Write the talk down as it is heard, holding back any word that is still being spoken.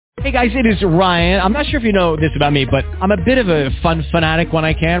Hey guys, it is Ryan. I'm not sure if you know this about me, but I'm a bit of a fun fanatic when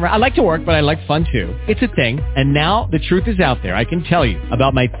I can. I like to work, but I like fun too. It's a thing. And now the truth is out there. I can tell you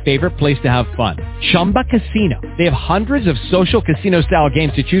about my favorite place to have fun. Chumba Casino. They have hundreds of social casino style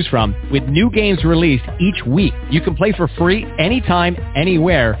games to choose from with new games released each week. You can play for free anytime,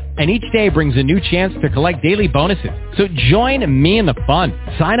 anywhere. And each day brings a new chance to collect daily bonuses. So join me in the fun.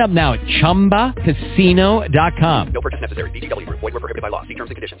 Sign up now at ChumbaCasino.com. No purchase necessary. VGW Group. Void where prohibited by law. See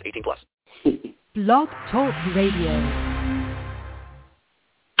terms and conditions. 18+. Blog Talk Radio.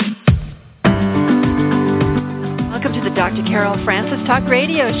 Welcome to the Dr. Carol Francis Talk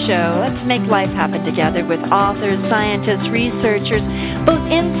Radio Show. Let's make life happen together with authors, scientists, researchers, both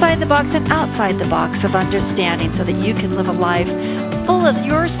inside the box and outside the box of understanding so that you can live a life full of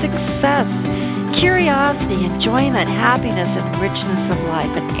your success, curiosity, enjoyment, happiness, and richness of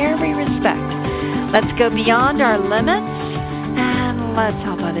life in every respect. Let's go beyond our limits, and let's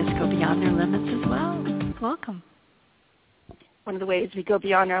help others go beyond their limits as well. Welcome. One of the ways we go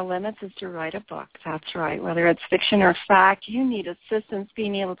beyond our limits is to write a book. That's right. Whether it's fiction or fact, you need assistance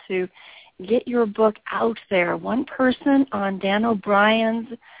being able to get your book out there. One person on Dan O'Brien's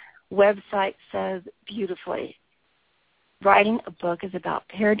website says beautifully, writing a book is about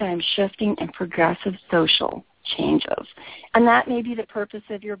paradigm shifting and progressive social changes. And that may be the purpose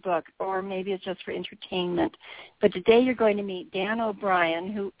of your book, or maybe it's just for entertainment. But today you're going to meet Dan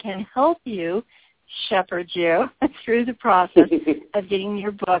O'Brien, who can help you, shepherd you through the process of getting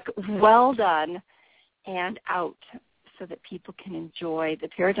your book well done and out so that people can enjoy the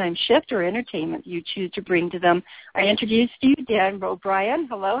paradigm shift or entertainment you choose to bring to them. I introduce to you Dan O'Brien.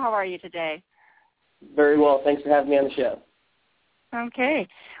 Hello, how are you today? Very well. Thanks for having me on the show. Okay.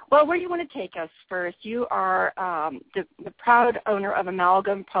 Well, where do you want to take us first? You are the proud owner of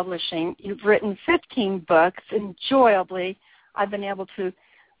Amalgam Publishing. You've written 15 books enjoyably. I've been able to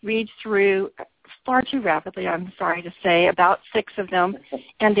read through far too rapidly, I'm sorry to say, about 6 of them.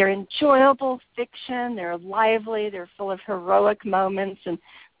 And they're enjoyable fiction. They're lively. They're full of heroic moments and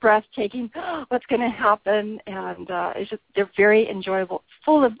breathtaking, what's going to happen. And they're very enjoyable,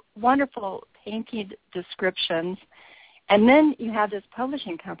 full of wonderful painted descriptions. And then you have this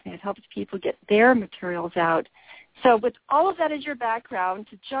publishing company that helps people get their materials out. So with all of that as your background,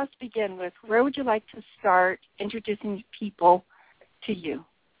 to just begin with, where would you like to start introducing people to you?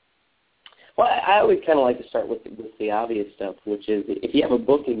 Well, I always kind of like to start with the obvious stuff, which is if you have a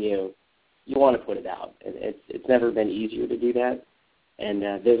book in you, you want to put it out. And it's never been easier to do that. And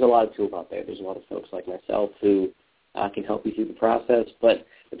there's a lot of tools out there. There's a lot of folks like myself who can help you through the process, but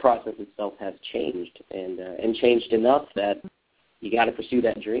the process itself has changed and changed enough that you got to pursue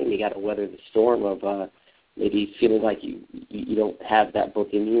that dream. You got to weather the storm of maybe feeling like you don't have that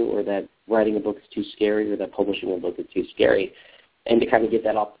book in you, or that writing a book is too scary, or that publishing a book is too scary, and to kind of get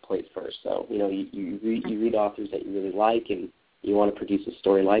that off the plate first. So you read authors that you really like, and you want to produce a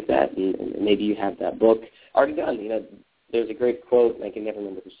story like that, and maybe you have that book already done. There's a great quote, and I can never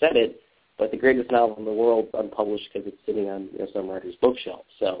remember who said it, but the greatest novel in the world unpublished because it's sitting on some writer's bookshelf.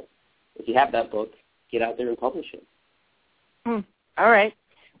 So if you have that book, get out there and publish it. All right.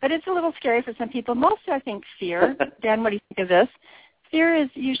 But it's a little scary for some people. Mostly, I think, fear. Dan, what do you think of this? Fear is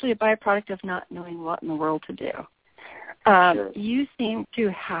usually a byproduct of not knowing what in the world to do. Sure. You seem to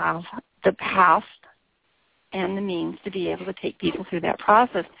have the past and the means to be able to take people through that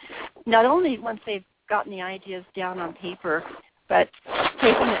process, not only once they've gotten the ideas down on paper, but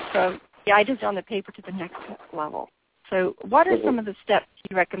taking it from the ideas on the paper to the next level. So what are some of the steps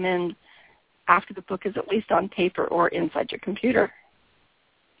you recommend after the book is at least on paper or inside your computer?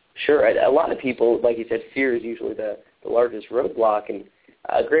 Sure. A lot of people, like you said, fear is usually the largest roadblock, and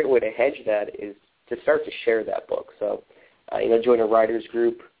a great way to hedge that is to start to share that book. So, join a writer's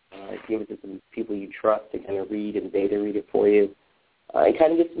group, give it to some people you trust to kind of read and beta read it for you, and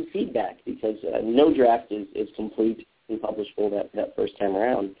kind of get some feedback, because no draft is complete and publishable that first time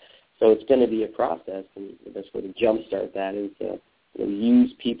around. So it's going to be a process, and the best way to jumpstart that is to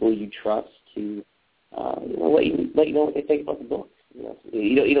use people you trust to let you know what they think about the book.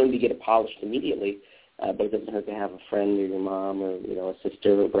 You don't need to get it polished immediately, but it doesn't hurt to have a friend or your mom or a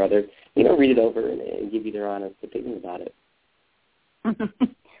sister or brother read it over and give you their honest opinion about it.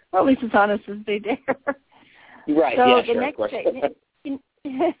 Well, at least as honest as they dare. Right. So yeah. the Sure. next Of course.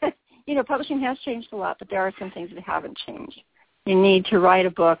 Publishing has changed a lot, but there are some things that haven't changed. You need to write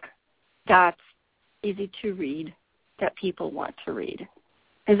a book that's easy to read, that people want to read.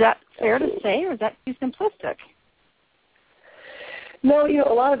 Is that fair to say, or is that too simplistic? No,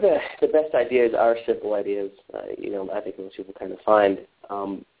 a lot of the best ideas are simple ideas. I think most people kind of find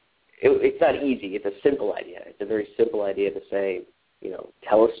it's not easy. It's a simple idea. It's a very simple idea to say,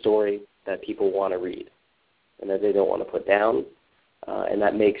 tell a story that people want to read and that they don't want to put down. And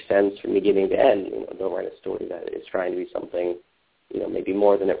that makes sense from beginning to end. Don't write a story that is trying to be something, maybe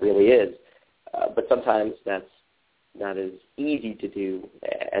more than it really is. But sometimes that's not as easy to do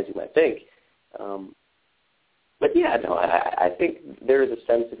as you might think. But yeah, no, I think there is a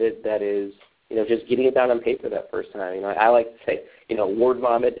sense of it that is, just getting it down on paper that first time. I like to say, word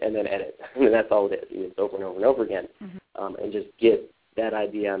vomit and then edit. I mean, that's all it is. It's over and over and over again. And just get that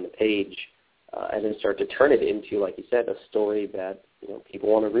idea on the page and then start to turn it into, like you said, a story that,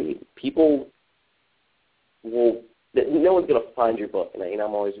 people want to read. People will, no one's going to find your book. And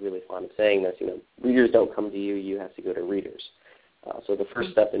I'm always really fond of saying this, readers don't come to you, you have to go to readers. So the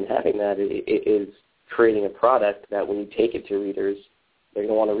first step in having that is creating a product that when you take it to readers, they're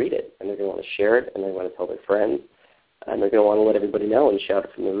going to want to read it, and they're going to want to share it, and they're going to tell their friends, and they're going to want to let everybody know and shout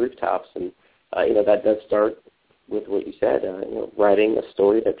it from the rooftops. And, that does start with what you said, writing a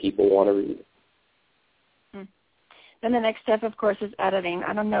story that people want to read. Then the next step, of course, is editing.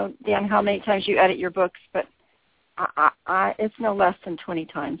 I don't know, Dan, how many times you edit your books, but it's no less than 20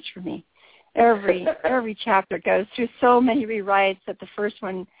 times for me. Every chapter goes through so many rewrites that the first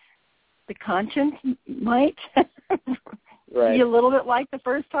one, the content might be a little bit like the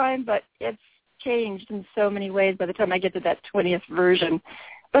first time, but it's changed in so many ways by the time I get to that 20th version.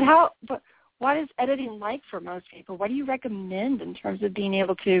 But what is editing like for most people? What do you recommend in terms of being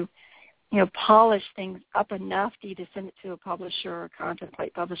able to, polish things up enough to either send it to a publisher or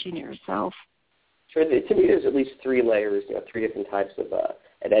contemplate publishing it yourself? Sure. To me, there's at least 3 layers, 3 different types of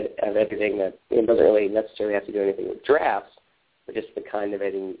editing that doesn't really necessarily have to do anything with drafts, but just the kind of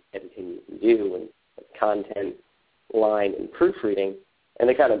editing you can do, and content, line, and proofreading, and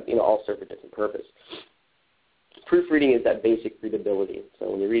they kind of all serve a different purpose. Proofreading is that basic readability.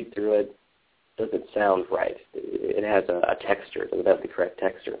 So when you read through it, does it sound right? It has a texture. Does it have the correct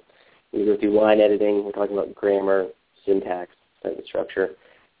texture? When you go through line editing, we're talking about grammar, syntax, sentence structure,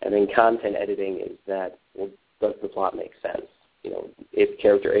 and then content editing is that, does the plot make sense? If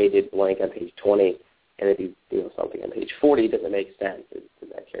character A did blank on page 20 and if you do something on page 40, does it make sense? Does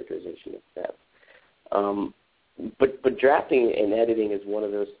that characterization make sense? But drafting and editing is one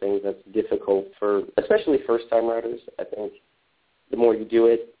of those things that's difficult for, especially first-time writers. I think the more you do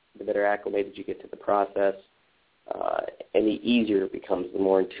it, the better acclimated you get to the process, and the easier it becomes, the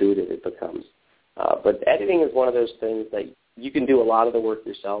more intuitive it becomes. But editing is one of those things that you can do a lot of the work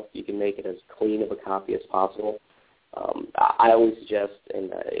yourself. You can make it as clean of a copy as possible. I always suggest,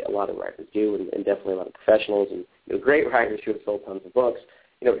 and a lot of writers do, and definitely a lot of professionals and great writers who have sold tons of books,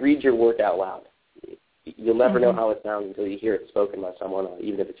 read your work out loud. You'll never know how it sounds until you hear it spoken by someone,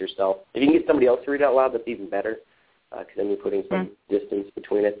 even if it's yourself. If you can get somebody else to read out loud, that's even better, because then you're putting some distance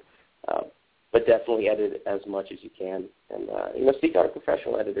between it. But definitely edit as much as you can, and seek out a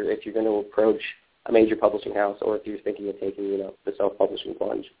professional editor if you're going to approach a major publishing house, or if you're thinking of taking the self-publishing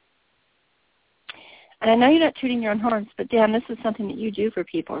plunge. And I know you're not tooting your own horns, but Dan, this is something that you do for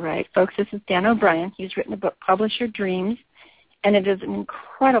people, right? Folks, this is Dan O'Brien. He's written a book, Publish Your Dreams, and it is an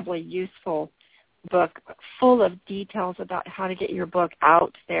incredibly useful book full of details about how to get your book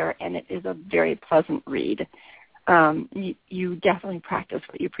out there, and it is a very pleasant read. You definitely practice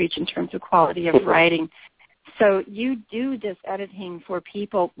what you preach in terms of quality of writing. So you do this editing for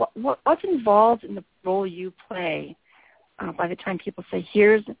people. What's involved in the role you play by the time people say,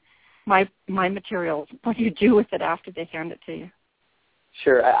 here's my materials? What do you do with it after they hand it to you?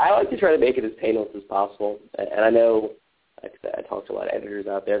 Sure. I like to try to make it as painless as possible. And I know, like I said, I talk to a lot of editors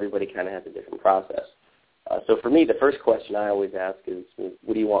out there. Everybody kind of has a different process. So for me, the first question I always ask is,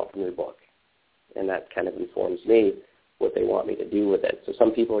 what do you want from your book? And that kind of informs me what they want me to do with it. So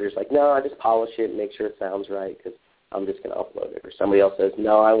some people are just like, no, I just polish it and make sure it sounds right because I'm just going to upload it. Or somebody else says,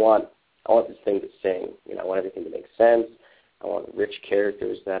 no, I want this thing to sing. I want everything to make sense. I want rich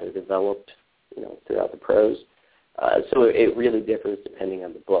characters that are developed, throughout the prose. So it really differs depending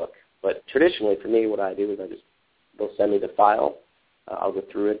on the book. But traditionally, for me, what I do is they'll send me the file. I'll go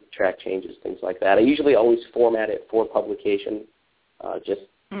through it, track changes, things like that. I usually always format it for publication, just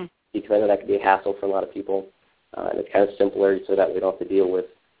because I know that can be a hassle for a lot of people. And it's kind of simpler so that we don't have to deal with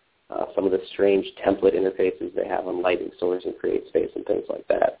some of the strange template interfaces they have on Lighting Source and CreateSpace and things like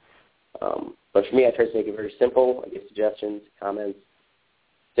that. But for me, I try to make it very simple. I give suggestions, comments,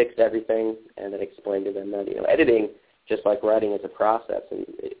 fix everything, and then explain to them that, editing, just like writing, is a process, and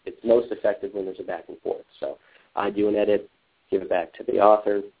it's most effective when there's a back and forth. So I do an edit, give it back to the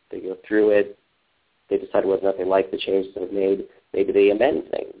author, they go through it, they decide whether or not they like the changes that I've made. Maybe they amend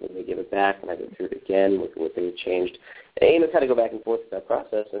things, and they give it back, and I go through it again, look at what they had changed. And kind of go back and forth with that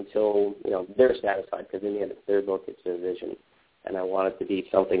process until, they're satisfied, because in the end, it's their book, it's their vision. and I want it to be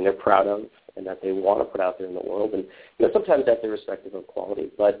something they're proud of and that they want to put out there in the world. And sometimes that's irrespective of quality,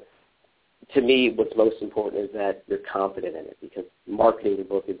 but to me, what's most important is that you're confident in it, because marketing your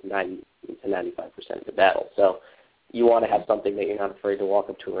book is 90 to 95% of the battle. So you want to have something that you're not afraid to walk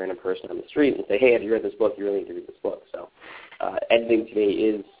up to a random person on the street and say, hey, have you read this book? You really need to read this book. So editing to me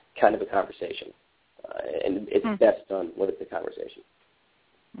is kind of a conversation, and it's best done when it's a conversation.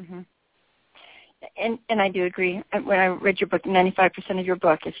 Mm-hmm. And I do agree. When I read your book, 95% of your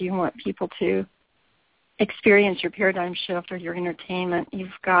book, if you want people to experience your paradigm shift or your entertainment, you've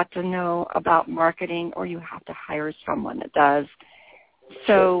got to know about marketing, or you have to hire someone that does.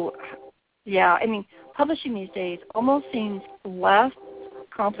 So, yeah, I mean, publishing these days almost seems less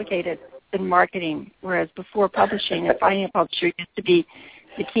complicated than marketing, whereas before publishing and finding a publisher used to be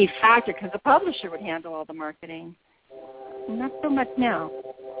the key factor, because the publisher would handle all the marketing. Not so much now.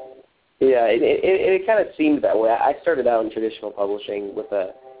 Yeah, it kind of seemed that way. I started out in traditional publishing with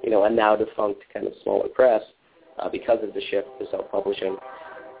a now defunct kind of smaller press because of the shift to self-publishing.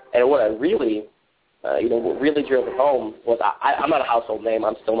 And what I really, what really drove it home was I'm not a household name.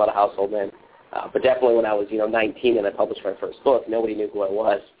 I'm still not a household name. But definitely when I was, 19 and I published my first book, nobody knew who I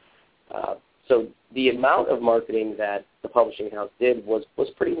was. So the amount of marketing that the publishing house did was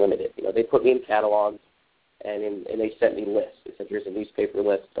pretty limited. They put me in catalogs, and they sent me lists. They said, here's a newspaper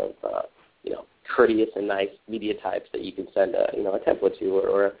list of, courteous and nice media types that you can send a template to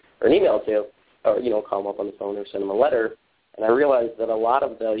or an email to, or, call them up on the phone or send them a letter. And I realized that a lot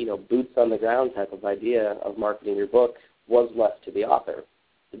of the, boots on the ground type of idea of marketing your book was left to the author.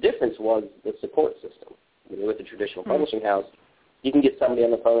 The difference was the support system. With the traditional publishing house, you can get somebody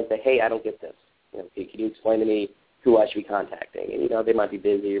on the phone and say, hey, I don't get this. Can you explain to me who I should be contacting? And, they might be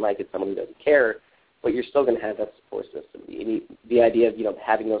busy. You might get someone who doesn't care, but you're still going to have that support system. The idea of,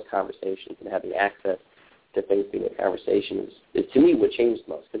 having those conversations and having access to things through the conversation is to me, what changed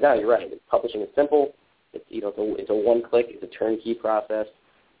most. Because now you're right. Publishing is simple. It's a one-click. It's a turnkey process.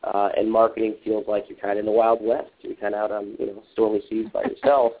 And marketing feels like you're kind of in the Wild West. You're kind of out on, stormy seas by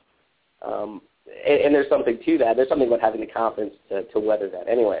yourself. And there's something to that. There's something about having the confidence to weather that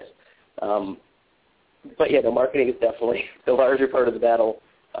anyways. But, yeah, the marketing is definitely the larger part of the battle.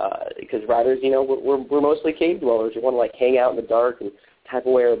 Because writers, we're mostly cave dwellers. We want to hang out in the dark and type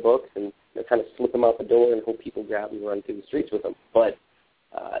away our books and kind of slip them out the door and hope people grab them and run through the streets with them. But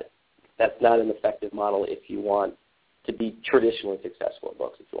that's not an effective model if you want to be traditionally successful at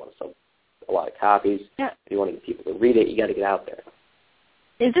books. If you want to sell a lot of copies, if you want to get people to read it, you got to get out there.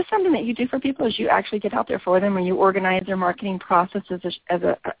 Is this something that you do for people? Is you actually get out there for them, or you organize their marketing process as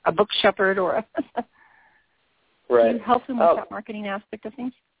a book shepherd, or right? Do you help them with that marketing aspect of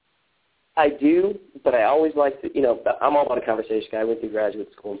things? I do, but I always like to, I'm all about a conversation guy. I went through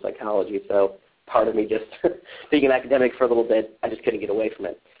graduate school in psychology, so part of me just being an academic for a little bit, I just couldn't get away from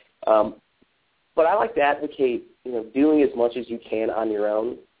it. But I like to advocate, doing as much as you can on your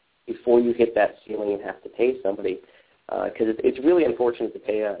own before you hit that ceiling and have to pay somebody, because it's really unfortunate to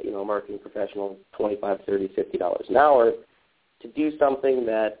pay a marketing professional $25, $30, $50 an hour to do something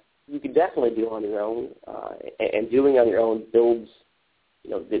that you could definitely do on your own, and doing on your own builds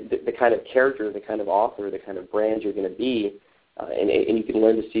the kind of character, the kind of author, the kind of brand you're going to be, and you can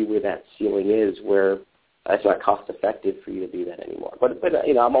learn to see where that ceiling is, where it's not cost effective for you to do that anymore. But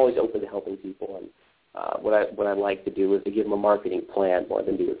I'm always open to helping people, and what I like to do is to give them a marketing plan more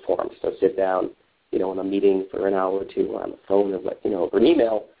than do it for them. So sit down, in a meeting for an hour or two on the phone, or over an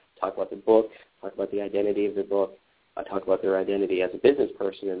email, talk about the book, talk about the identity of the book, talk about their identity as a business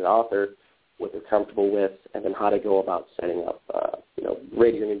person and an author, what they're comfortable with, and then how to go about setting up,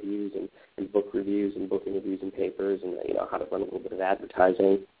 radio interviews and book reviews and book interviews and papers, and how to run a little bit of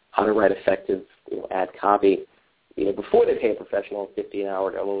advertising, how to write effective, ad copy. Before they pay a professional $50 an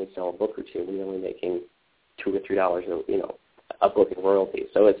hour to only sell a book or two, we're only making $2 or $3, a book in royalties.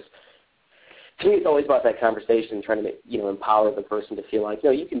 So to me, it's always about that conversation, trying to make, empower the person to feel like,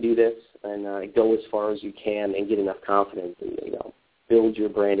 you can do this, and go as far as you can and get enough confidence and, build your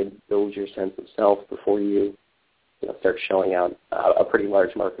brand and build your sense of self before you, start showing out a pretty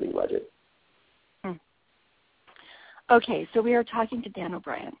large marketing budget. Okay, so we are talking to Dan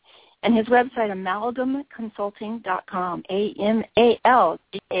O'Brien, and his website, amalgamconsulting.com,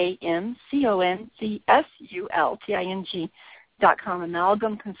 amalgamconsulting.com,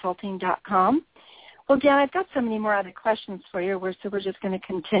 amalgamconsulting.com. Well, Dan, I've got so many more other questions for you, so we're just going to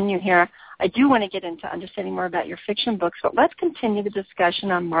continue here. I do want to get into understanding more about your fiction books, but let's continue the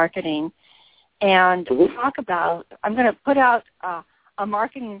discussion on marketing and talk about, I'm going to put out a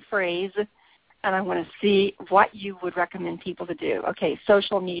marketing phrase, and I want to see what you would recommend people to do. Okay,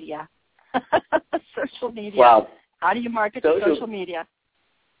 social media. Social media. Wow. How do you market to social media?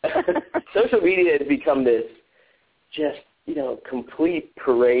 Social media has become this just, complete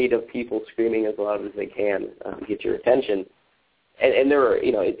parade of people screaming as loud as they can to get your attention. And there are,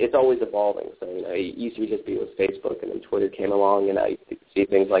 it's always evolving. So, it used to just be with Facebook, and then Twitter came along, and I see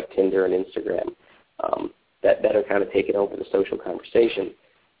things like Tinder and Instagram that are kind of taking over the social conversation.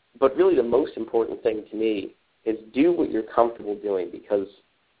 But really the most important thing to me is do what you're comfortable doing, because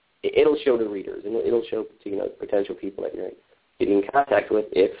it'll show to readers, and it'll show to, potential people that you're getting in contact with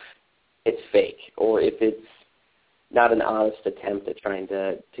if it's fake or if it's not an honest attempt at trying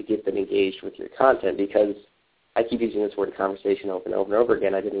to get them engaged with your content. Because I keep using this word conversation over and over and over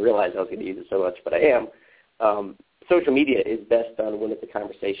again. I didn't realize I was going to use it so much, but I am. Social media is best done when it's a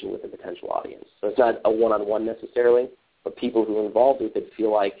conversation with a potential audience. So it's not a one-on-one necessarily, but people who are involved with it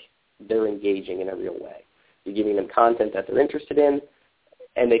feel like they're engaging in a real way. You're giving them content that they're interested in,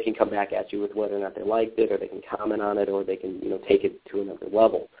 and they can come back at you with whether or not they liked it, or they can comment on it, or they can take it to another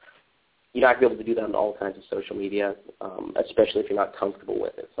level. You're not going to be able to do that on all kinds of social media, especially if you're not comfortable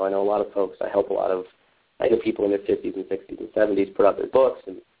with it. So I know a lot of folks, I help a lot of people in their 50s and 60s and 70s put out their books,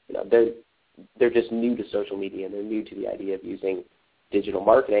 and they're just new to social media, and they're new to the idea of using digital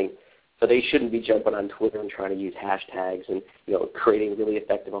marketing. So they shouldn't be jumping on Twitter and trying to use hashtags and creating really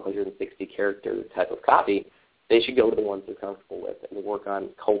effective 160-character type of copy. They should go to the ones they're comfortable with and work on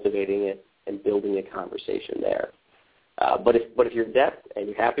cultivating it and building a conversation there. But if you're adept and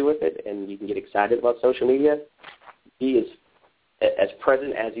you're happy with it and you can get excited about social media, be as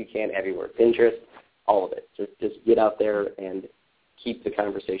present as you can everywhere. Pinterest, all of it. Just get out there and keep the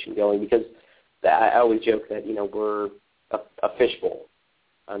conversation going, because I always joke that we're a fishbowl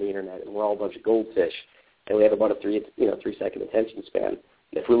on the internet, and we're all a bunch of goldfish, and we have about a 3-second attention span.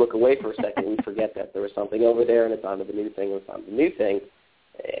 And if we look away for a second, we forget that there was something over there, and it's on to the new thing, and it's on to the new thing.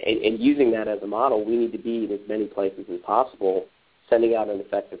 And using that as a model, we need to be in as many places as possible, sending out an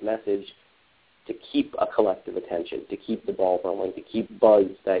effective message to keep a collective attention, to keep the ball rolling, to keep buzz,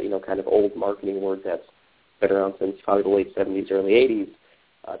 that kind of old marketing word that's been around since probably the late 70s, early 80s,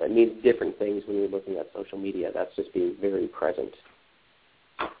 that means different things when you're looking at social media. That's just being very present.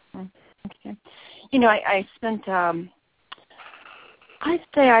 Okay. I spent, I'd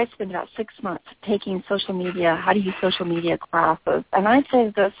say I spent about 6 months taking social media, how to use social media classes, and I'd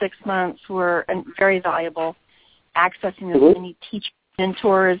say those 6 months were very valuable, accessing as many teachers,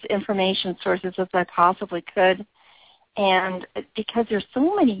 mentors, information sources as I possibly could. And because there's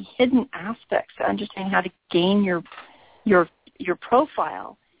so many hidden aspects to understanding how to gain your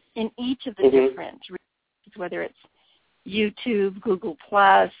profile in each of the different, whether it's YouTube, Google+,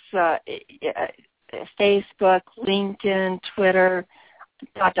 Facebook, LinkedIn, Twitter, ...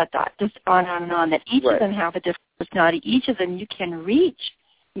 just on and on, that each of them have a different personality. Each of them you can reach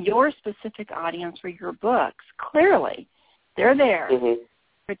your specific audience for your books. Clearly, they're there,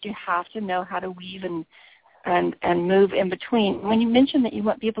 but you have to know how to weave and move in between. When you mentioned that you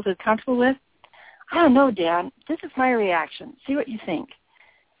want people to be comfortable with, I don't know, Dan, this is my reaction. See what you think.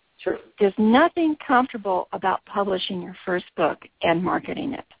 Sure. There's nothing comfortable about publishing your first book and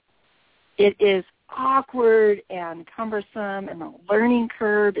marketing it. It is awkward and cumbersome, and the learning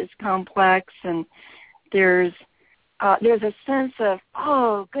curve is complex, and there's a sense of,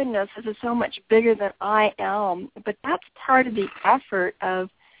 oh, goodness, this is so much bigger than I am. But that's part of the effort of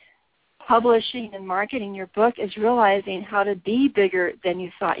publishing and marketing your book, is realizing how to be bigger than you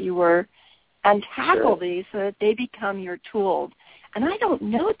thought you were and tackle these so that they become your tools. And I don't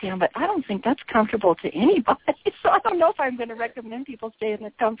know, Dan, but I don't think that's comfortable to anybody. So I don't know if I'm going to recommend people stay in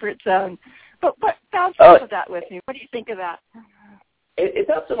the comfort zone. But bounce off of that with me. What do you think of that? It's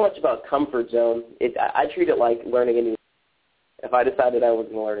not so much about comfort zone. I treat it like learning a new. If I decided I was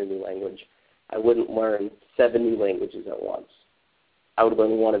going to learn a new language, I wouldn't learn 7 new languages at once. I would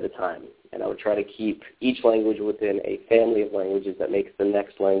learn one at a time, and I would try to keep each language within a family of languages that makes the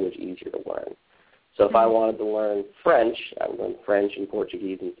next language easier to learn. So if I wanted to learn French, I would learn French and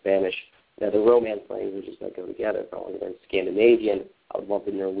Portuguese and Spanish. Now, the Romance languages that go together. If I wanted to learn Scandinavian, I would love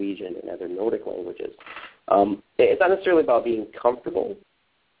the Norwegian and other Nordic languages. It's not necessarily about being comfortable.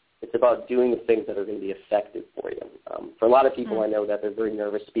 It's about doing the things that are going to be effective for you. For a lot of people, I know that they're very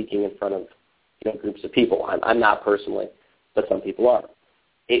nervous speaking in front of groups of people. I'm not personally, but some people are.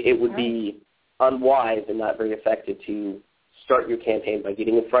 It would be unwise and not very effective to start your campaign by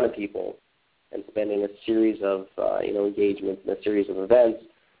getting in front of people and spending a series of engagements and a series of events,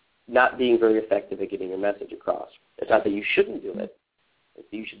 not being very effective at getting your message across. It's not that you shouldn't do it. It's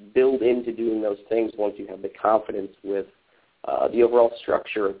that you should build into doing those things once you have the confidence with the overall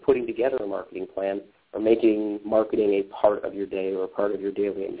structure of putting together a marketing plan or making marketing a part of your day or a part of your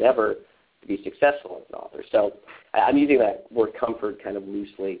daily endeavor. to be successful as an author. So I'm using that word comfort kind of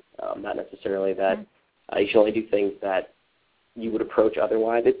loosely, not necessarily that you should only do things that you would approach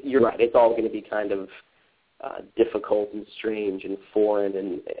otherwise. You're right. It's all going to be kind of difficult and strange and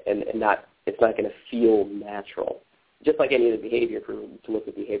foreign and not. It's not going to feel natural. Just like any other behavior, to look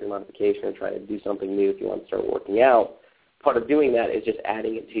at behavior modification and try to do something new if you want to start working out, part of doing that is just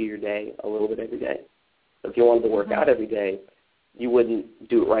adding it to your day a little bit every day. So if you wanted to work out every day, you wouldn't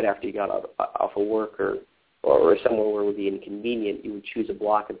do it right after you got off of work or somewhere where it would be inconvenient. You would choose a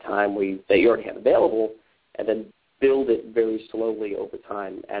block of time that you already have available and then build it very slowly over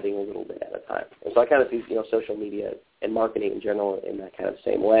time, adding a little bit at a time. And so I kind of see social media and marketing in general in that kind of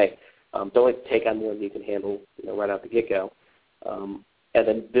same way. Don't like to take on more than you can handle right out the get-go, and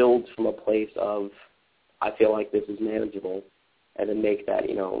then build from a place of I feel like this is manageable, and then make that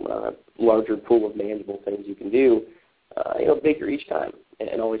larger pool of manageable things you can do bigger each time,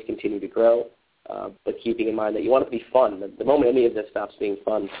 and always continue to grow, but keeping in mind that you want it to be fun. The moment any of this stops being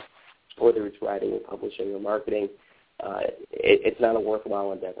fun, whether it's writing or publishing or marketing, it's not a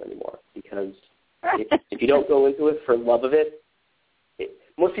worthwhile endeavor anymore, because if you don't go into it for love of it,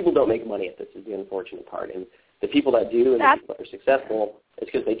 most people don't make money at this is the unfortunate part. And the people that do and the people that are successful, it's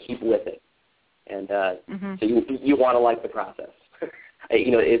because they keep with it. And so you want to like the process,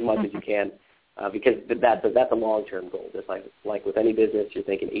 as much as you can, because that's a long-term goal. Just like with any business, you're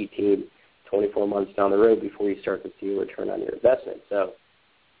thinking 18, 24 months down the road before you start to see a return on your investment. So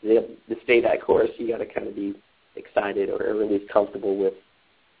to stay that course, you got to kind of be excited or at least comfortable with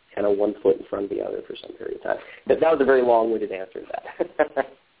kind of one foot in front of the other for some period of time. That was a very long-winded answer to that.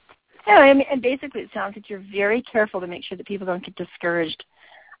 And basically it sounds like you're very careful to make sure that people don't get discouraged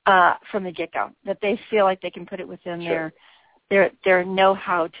from the get-go, that they feel like they can put it within their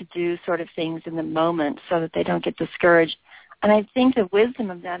know-how to do sort of things in the moment so that they don't get discouraged. And I think the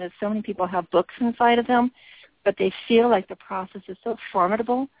wisdom of that is so many people have books inside of them, but they feel like the process is so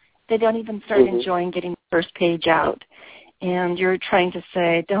formidable, they don't even start enjoying getting the first page out. And you're trying to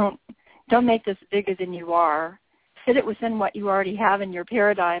say, don't make this bigger than you are. Fit it within what you already have in your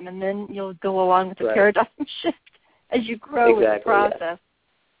paradigm, and then you'll go along with the paradigm shift as you grow with the process.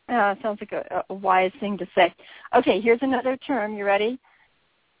 Sounds like a wise thing to say. Okay, here's another term. You ready?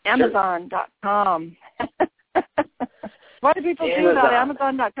 Amazon.com. What do people do about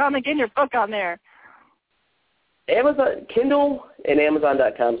Amazon.com and getting your book on there? Amazon, Kindle and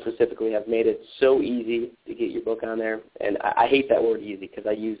Amazon.com specifically have made it so easy to get your book on there. And I hate that word easy because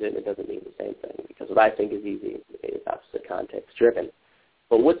I use it and it doesn't mean the same thing, because what I think is easy is obviously context-driven.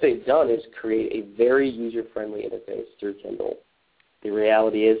 But what they've done is create a very user-friendly interface through Kindle. The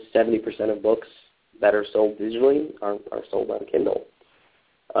reality is 70% of books that are sold digitally are sold on Kindle.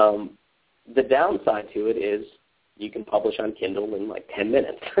 The downside to it is you can publish on Kindle in like 10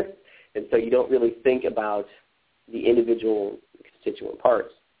 minutes. And so you don't really think about the individual constituent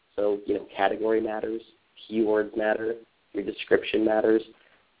parts. So, category matters, keywords matter, your description matters,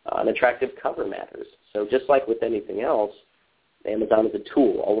 an attractive cover matters. So just like with anything else, Amazon is a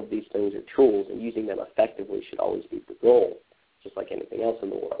tool. All of these things are tools, and using them effectively should always be the goal, just like anything else in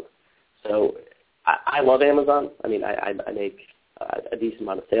the world. So I love Amazon. I mean, I make a decent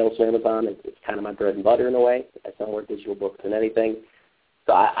amount of sales from Amazon. It's kind of my bread and butter in a way. I sell more digital books than anything.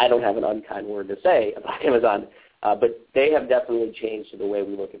 So I don't have an unkind word to say about Amazon. But they have definitely changed the way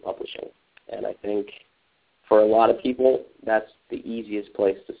we look at publishing. And I think for a lot of people, that's the easiest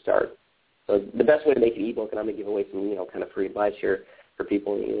place to start. So the best way to make an ebook, and I'm going to give away some, kind of free advice here for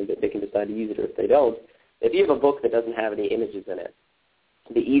people, that they can decide to use it or if they don't. If you have a book that doesn't have any images in it,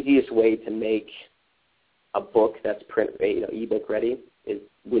 the easiest way to make a book that's ebook ready is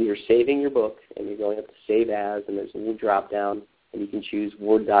when you're saving your book and you're going up to Save As, and there's a little drop down, and you can choose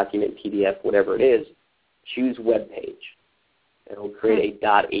Word document, PDF, whatever it is. Choose web page. It'll create a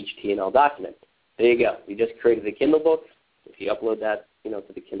 .html document. There you go. You just created a Kindle book. If you upload that,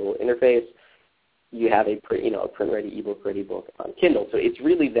 to the Kindle interface, you have a print-ready, ebook-ready book on Kindle. So it's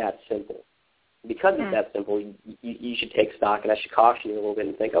really that simple. Because it's that simple, you should take stock, and I should caution you a little bit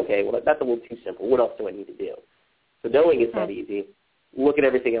and think, okay, well, that's a little too simple. What else do I need to do? So knowing it's that easy, look at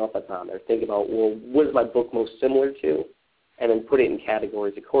everything else that's on there. Think about, well, what is my book most similar to? And then put it in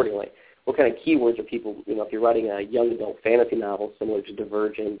categories accordingly. What kind of keywords are people, if you're writing a young adult fantasy novel similar to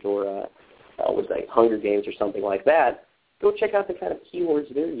Divergent or Hunger Games or something like that, go check out the kind of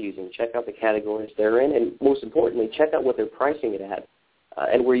keywords they're using. Check out the categories they're in, and most importantly, check out what they're pricing it at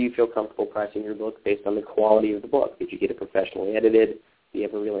and where you feel comfortable pricing your book based on the quality of the book. Did you get it professionally edited? Do you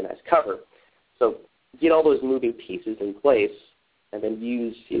have a really nice cover? So get all those moving pieces in place and then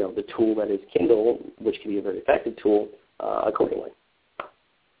use, the tool that is Kindle, which can be a very effective tool, accordingly.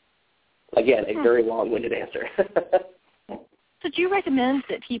 again, a very long-winded answer. So do you recommend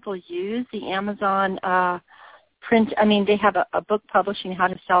that people use the Amazon print? I mean, they have a book publishing, how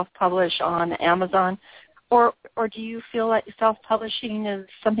to self-publish on Amazon, or do you feel like self-publishing is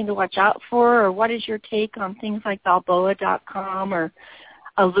something to watch out for, or what is your take on things like Balboa.com or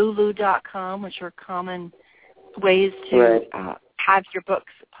Alulu.com, which are common ways to have your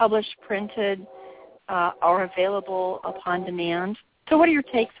books published, printed, or available upon demand? So what are your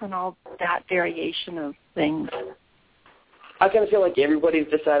takes on all that variation of things? I kind of feel like everybody's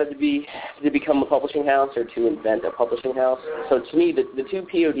decided to become a publishing house or to invent a publishing house. So to me, the two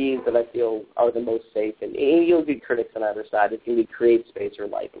PODs that I feel are the most safe, and you'll get critics on either side, it's going to be CreateSpace or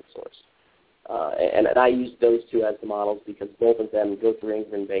Lightning Source. And I use those two as the models because both of them go through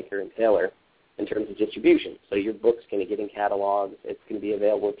Ingram, Baker, and Taylor in terms of distribution. So your book's going to get in catalogs. It's going to be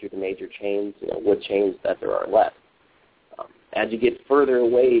available through the major chains, what chains that there are left. As you get further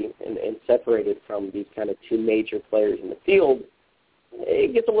away and separated from these kind of two major players in the field,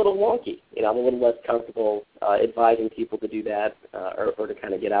 it gets a little wonky. I'm a little less comfortable advising people to do that or to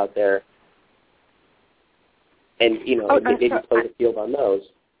kind of get out there and, maybe play the field on those.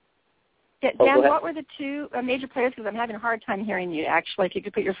 Yeah, Dan, what were the two major players? Because I'm having a hard time hearing you, actually, if you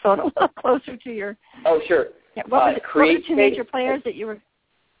could put your phone a little closer to your... Oh, sure. Yeah, what were the two major players that you were...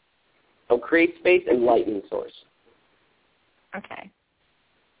 Oh, CreateSpace and Lightning Source. Okay.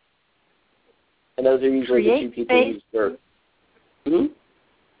 And those are usually the two people who serve.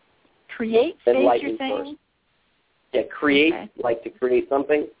 CreateSpace, you're saying? Source. Yeah, create, like to create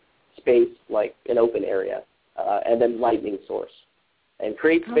something, space, like an open area, and then Lightning Source. And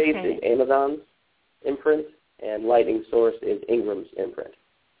CreateSpace is Amazon's imprint, and Lightning Source is Ingram's imprint.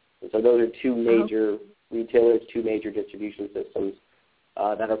 And so those are two major retailers, two major distribution systems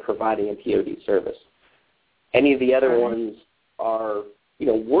that are providing a POD service. Any of the other ones are,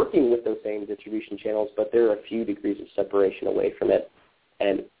 working with those same distribution channels, but there are a few degrees of separation away from it,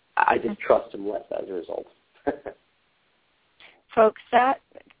 and I just trust them less as a result. Folks, that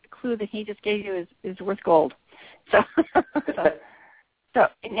clue that he just gave you is worth gold. So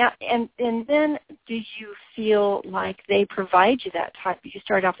now, and then do you feel like they provide you that type? You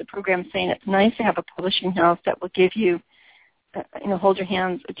started off the program saying it's nice to have a publishing house that will give you, hold your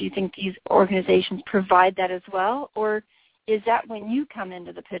hands. Do you think these organizations provide that as well, or is that when you come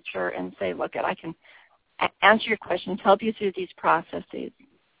into the picture and say, look, I can answer your questions, help you through these processes?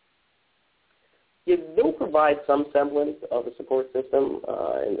 Yeah, they'll provide some semblance of a support system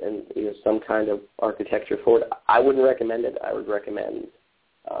and some kind of architecture for it. I wouldn't recommend it. I would recommend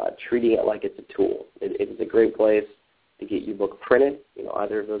treating it like it's a tool. It is a great place to get your book printed,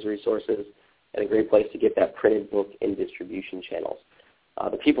 either of those resources, and a great place to get that printed book in distribution channels.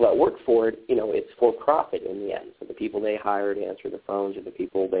 The people that work for it, it's for profit in the end. So the people they hire to answer the phones or the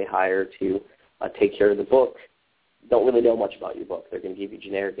people they hire to take care of the book don't really know much about your book. They're going to give you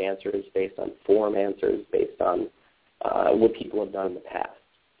generic answers based on forum answers, based on what people have done in the past.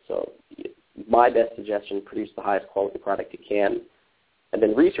 So my best suggestion, produce the highest quality product you can, and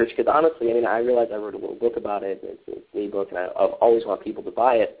then research, because honestly, I realized I wrote a little book about it. It's an e-book, and I always want people to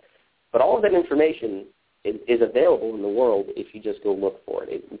buy it. But all of that information is available in the world if you just go look for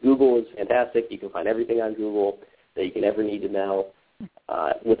it. Google is fantastic. You can find everything on Google that you can ever need to know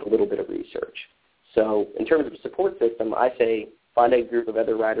with a little bit of research. So in terms of a support system, I say find a group of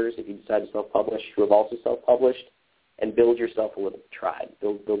other writers, if you decide to self-publish, who have also self-published, and build yourself a little tribe.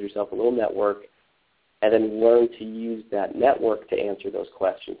 Build yourself a little network, and then learn to use that network to answer those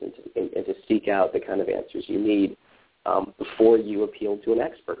questions and to seek out the kind of answers you need before you appeal to an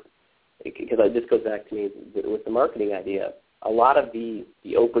expert. Because this goes back to me with the marketing idea. A lot of the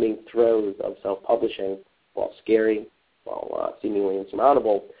opening throws of self-publishing, while scary, while seemingly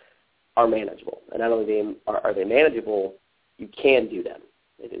insurmountable, are manageable. And not only are they manageable, you can do them.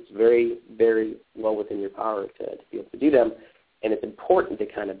 It is very, very well within your power to be able to do them. And it's important to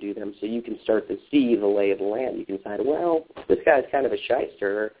kind of do them so you can start to see the lay of the land. You can decide, well, this guy's kind of a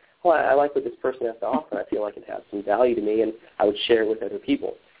shyster. Well, I like what this person has to offer. I feel like it has some value to me, and I would share it with other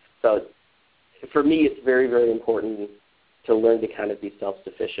people. So for me, it's very, very important to learn to kind of be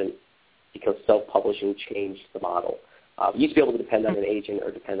self-sufficient because self-publishing changed the model. You used to be able to depend on an agent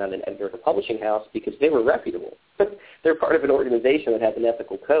or depend on an editor at a publishing house because they were reputable. They're part of an organization that has an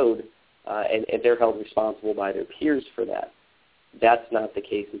ethical code, and they're held responsible by their peers for that. That's not the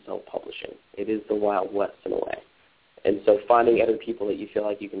case in self-publishing. It is the Wild West in a way. And so finding other people that you feel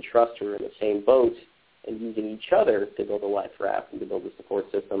like you can trust who are in the same boat and using each other to build a life raft and to build a support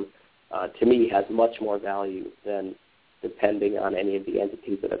system, to me, has much more value than depending on any of the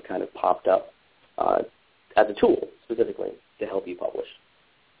entities that have kind of popped up as a tool specifically to help you publish.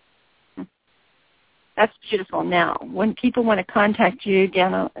 That's beautiful. Now, when people want to contact you,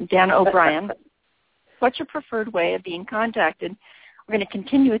 Dan O'Brien, what's your preferred way of being contacted? We're going to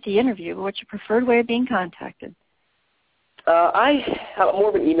continue with the interview, but what's your preferred way of being contacted? I'm more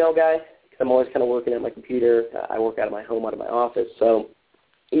of an email guy because I'm always kind of working at my computer. I work out of my home, out of my office, so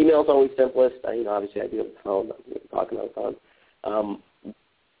email is always simplest. Obviously I do have a phone. I'm talking on the phone.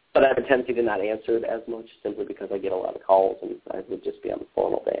 But I have a tendency to not answer it as much simply because I get a lot of calls and I would just be on the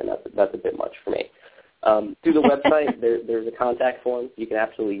phone all day, and that's a bit much for me. Through the website, there's a contact form. You can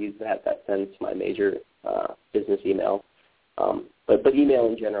absolutely use that. That sends my major business email. But email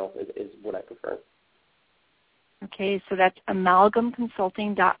in general is what I prefer. Okay, so that's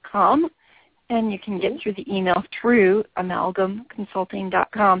amalgamconsulting.com, and you can get through the email through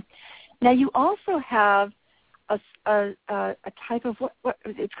amalgamconsulting.com. Now, you also have a type of what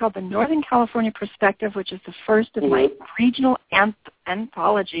it's called the Northern California Perspective, which is the first of my regional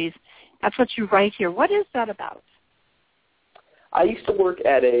anthologies. That's what you write here. What is that about? I used to work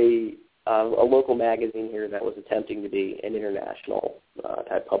at a local magazine here that was attempting to be an international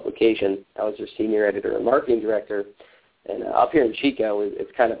type publication. I was their senior editor and marketing director. And up here in Chico,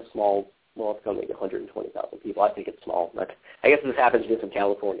 it's kind of a small, well, it's only 120,000 people. I think it's small. But I guess this happens just in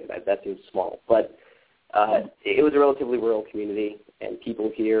California. That seems small. But it was a relatively rural community, and people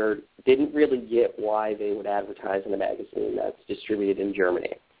here didn't really get why they would advertise in a magazine that's distributed in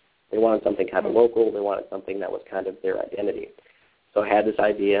Germany. They wanted something kind of local. They wanted something that was kind of their identity. So I had this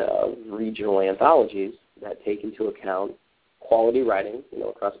idea of regional anthologies that take into account quality writing,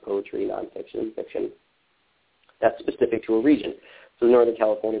 across poetry, nonfiction, fiction, that's specific to a region. So the Northern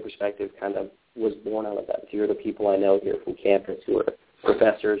California Perspective kind of was born out of that. Here are the people I know here from campus who are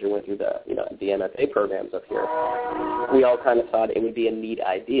professors who went through the MFA programs up here. We all kind of thought it would be a neat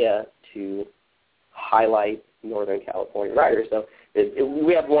idea to highlight Northern California writers. So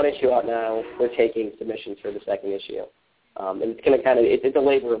we have one issue out now. We're taking submissions for the second issue. And it's going to it's a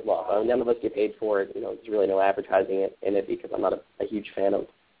labor of love. None of us get paid for it. There's really no advertising in it because I'm not a huge fan of,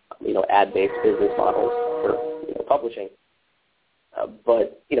 ad-based business models for, publishing.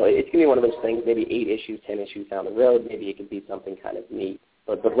 But, it's going to be one of those things, maybe 8 issues, 10 issues down the road. Maybe it could be something kind of neat.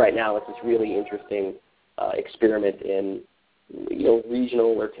 But right now it's this really interesting experiment in,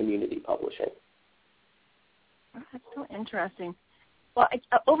 regional or community publishing. Oh, that's so interesting. Well,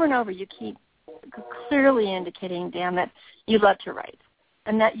 over and over you keep clearly indicating, Dan, that you love to write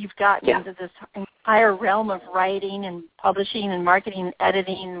and that you've gotten into this entire realm of writing and publishing and marketing and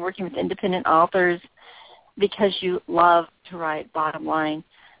editing and working with independent authors because you love to write, bottom line.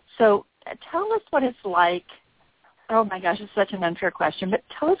 So tell us what it's like. Oh, my gosh, it's such an unfair question, but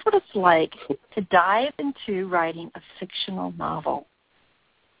tell us what it's like to dive into writing a fictional novel.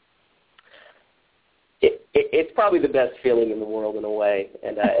 It's probably the best feeling in the world in a way,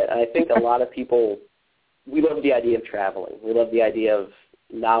 and I think a lot of people, we love the idea of traveling. We love the idea of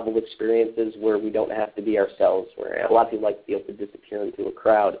novel experiences where we don't have to be ourselves, where a lot of people like to be able to disappear into a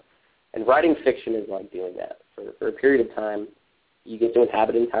crowd. And writing fiction is like doing that. For a period of time, you get to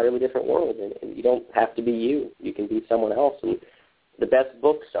inhabit an entirely different world, and you don't have to be you. You can be someone else. And the best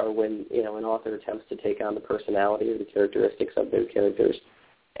books are when an author attempts to take on the personality or the characteristics of their characters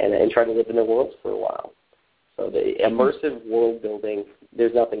and try to live in their worlds for a while. So the immersive world building,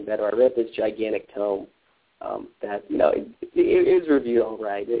 there's nothing better. I read this gigantic tome that, it was reviewed all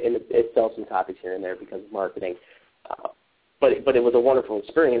right, and it sells some topics here and there because of marketing. But it was a wonderful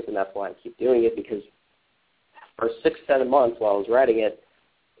experience, and that's why I keep doing it, because for 6-7 months while I was writing it,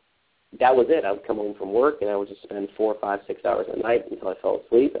 that was it. I would come home from work, and I would just spend 4, 5, 6 hours a night until I fell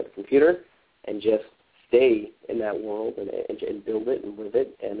asleep at the computer and just stay in that world and build it and live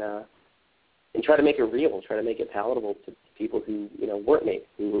it and try to make it real, try to make it palatable to people who, weren't me,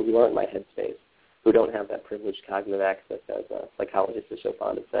 who aren't in my headspace, who don't have that privileged cognitive access, as psychologists are so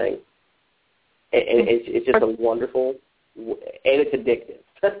fond of saying. And it's just a wonderful, and it's addictive.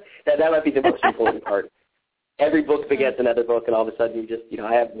 that might be the most important part. Every book begets another book, and all of a sudden you just,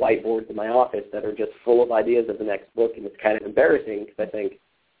 I have whiteboards in my office that are just full of ideas of the next book, and it's kind of embarrassing because I think,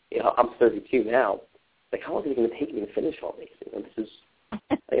 I'm 32 now. Like, how long is it going to take me to finish all these? This is,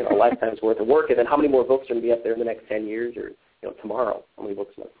 a lifetime's worth of work, and then how many more books are going to be up there in the next 10 years or, tomorrow? How many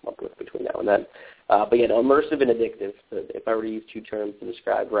books am I come up with between now and then? But, immersive and addictive. So if I were to use 2 terms to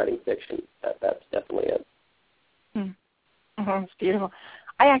describe writing fiction, that's definitely it. Oh, it's beautiful.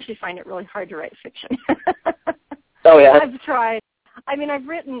 I actually find it really hard to write fiction. Oh, yeah? I've tried. I mean, I've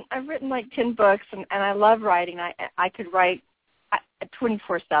written like 10 books, and I love writing. I could write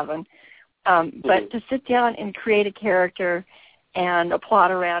 24/7. But to sit down and create a character and a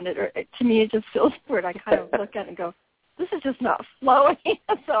plot around it, to me, it just feels weird. I kind of look at it and go, this is just not flowing.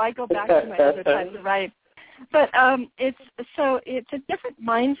 So I go back to my other types of writing. But it's a different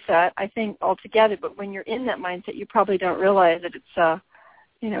mindset, I think, altogether. But when you're in that mindset, you probably don't realize that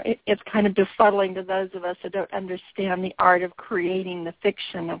it's kind of befuddling to those of us that don't understand the art of creating the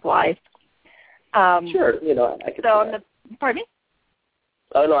fiction of life. Sure, I could. So, pardon me?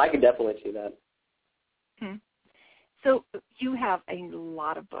 Oh no, I could definitely see that. Hmm. So you have a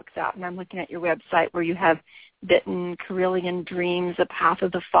lot of books out, and I'm looking at your website where you have Bitten, Carillion Dreams, The Path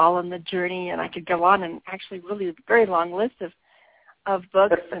of the Fallen, The Journey, and I could go on, and actually really a very long list of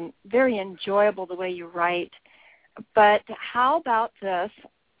books, and very enjoyable the way you write. But how about this?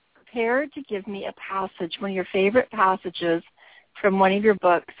 Prepare to give me a passage, one of your favorite passages from one of your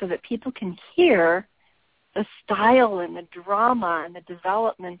books, so that people can hear the style and the drama and the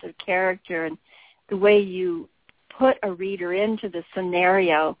development of character and the way you put a reader into the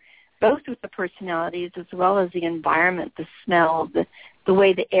scenario, both with the personalities as well as the environment, the smell, the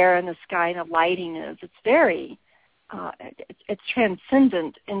way the air and the sky and the lighting is. It's very, it's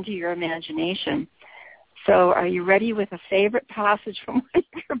transcendent into your imagination. So are you ready with a favorite passage from one of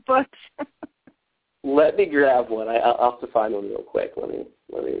your books? Let me grab one. I'll have to find one real quick. Let me.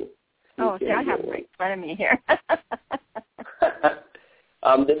 Oh, see, I have it right in front of me here.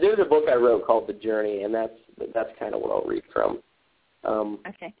 There's a book I wrote called The Journey, and that's kind of what I'll read from.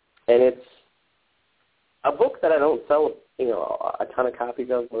 Okay. And it's a book that I don't sell, a ton of copies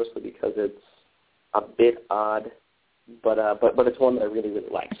of, mostly because it's a bit odd, but it's one that I really, really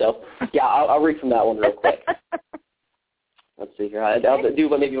like. So yeah, I'll read from that one real quick. Let's see here. I'll do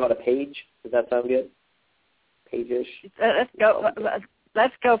maybe about a page. Does that sound good? Page-ish. Let's go.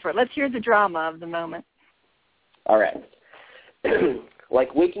 Let's go for it. Let's hear the drama of the moment. All right.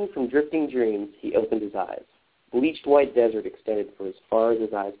 Like waking from drifting dreams, he opened his eyes. Bleached white desert extended for as far as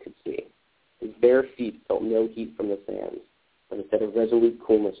his eyes could see. His bare feet felt no heat from the sands, but instead a resolute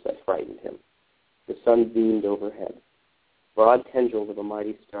coolness that frightened him. The sun beamed overhead. Broad tendrils of a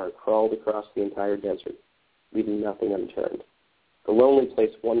mighty star crawled across the entire desert, leaving nothing unturned. The lonely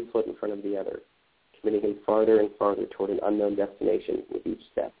placed one foot in front of the other, committing him farther and farther toward an unknown destination with each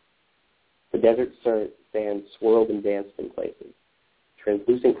step. The desert sand swirled and danced in places.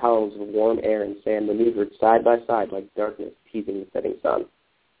 Translucent columns of warm air and sand maneuvered side by side like darkness teasing the setting sun.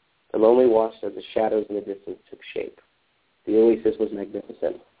 The lonely watched as the shadows in the distance took shape. The oasis was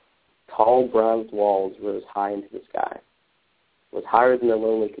magnificent. Tall bronzed walls rose high into the sky. It was higher than the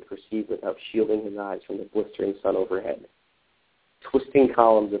lonely could perceive without shielding his eyes from the blistering sun overhead. Twisting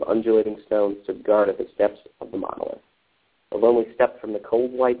columns of undulating stone stood guard at the steps of the monolith. The lonely stepped from the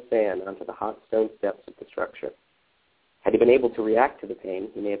cold white sand onto the hot stone steps of the structure. Had he been able to react to the pain,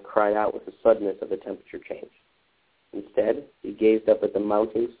 he may have cried out with the suddenness of the temperature change. Instead, he gazed up at the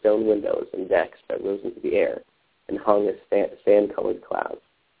mounting stone windows and decks that rose into the air and hung as sand-colored clouds.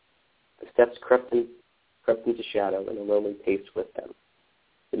 The steps crept into shadow, and the lonely paced with them.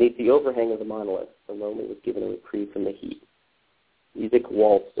 Beneath the overhang of the monolith, the lonely was given a reprieve from the heat. Music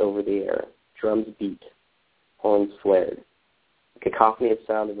waltzed over the air. Drums beat. Horns flared. A cacophony of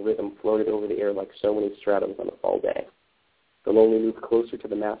sound and rhythm floated over the air like so many stratos on a fall day. The lonely moved closer to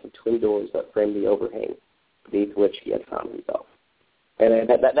the massive twin doors that framed the overhang, beneath which he had found himself. And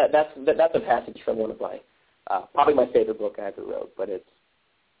that's a passage from one of my, probably my favorite book I ever wrote, but it's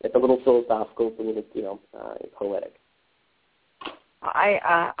a little philosophical, it's a little, poetic.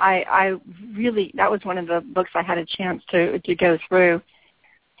 I really, that was one of the books I had a chance to go through.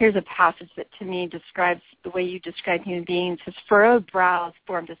 Here's a passage that to me describes the way you describe human beings. His furrowed brows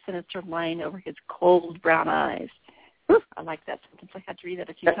formed a sinister line over his cold brown eyes. Ooh, I like that sentence. I had to read that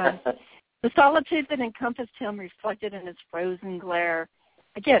a few times. The solitude that encompassed him reflected in his frozen glare.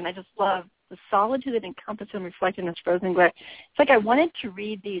 Again, I just love the solitude that encompassed him reflected in his frozen glare. It's like I wanted to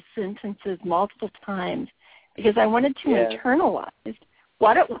read these sentences multiple times because I wanted to internalize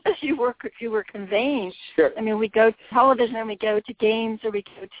what it was you were conveying. Sure. I mean, we go to television and we go to games or we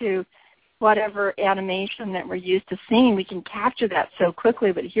go to whatever animation that we're used to seeing. We can capture that so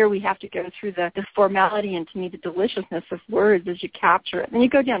quickly, but here we have to go through the formality and, to me, the deliciousness of words as you capture it. And then you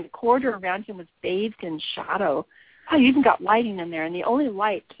go down, the corridor around him was bathed in shadow. Oh, you even got lighting in there, and the only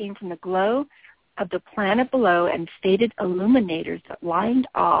light came from the glow of the planet below and faded illuminators that lined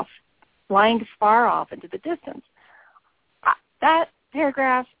far off into the distance. That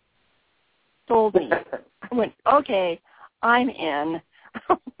paragraph sold me. I went, okay, I'm in.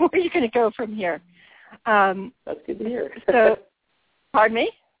 Where are you going to go from here? That's good to hear. So, pardon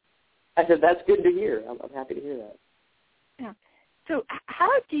me? I said, that's good to hear. I'm happy to hear that. Yeah. So how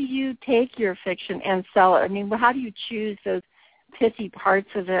do you take your fiction and sell it? I mean, how do you choose those pithy parts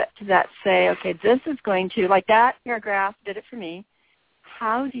of it that say, okay, this is going to, like that paragraph did it for me.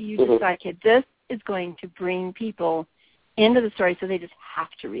 How do you decide, okay, this is going to bring people into the story so they just have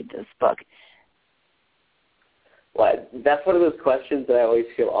to read this book? Well, that's one of those questions that I always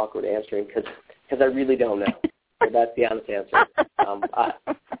feel awkward answering because I really don't know. So that's the honest answer.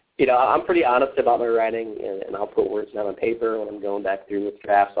 I'm pretty honest about my writing, and I'll put words down on paper. When I'm going back through with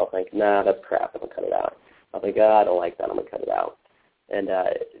drafts, I'll think, nah, that's crap. I'm going to cut it out. I'll think, I don't like that. I'm going to cut it out.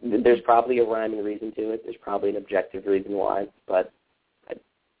 And there's probably a rhyme and reason to it. There's probably an objective reason why. But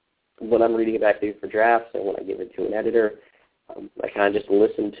when I'm reading it back through for drafts and when I give it to an editor, I kind of just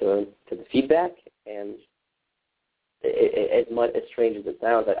listen to the feedback. And as strange as it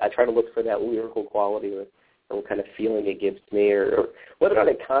sounds, I try to look for that lyrical quality or what kind of feeling it gives to me, or whether or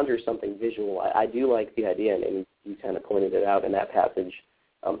not it conjures something visual. I do like the idea, and you kind of pointed it out in that passage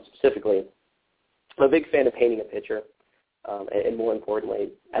specifically. I'm a big fan of painting a picture, and more importantly,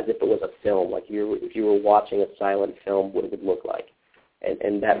 as if it was a film, like if you were watching a silent film, what it would look like.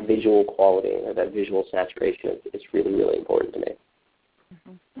 And that visual quality or that visual saturation is really, really important to me.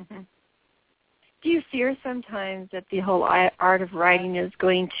 Mm-hmm. Mm-hmm. Do you fear sometimes that the whole art of writing is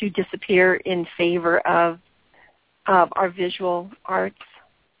going to disappear in favor of our visual arts,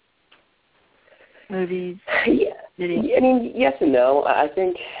 movies, videos? I mean, yes and no. I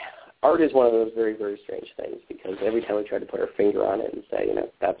think art is one of those very, very strange things because every time we try to put our finger on it and say,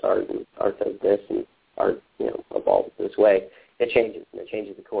 that's art and art does this and art, evolves this way, it changes, and it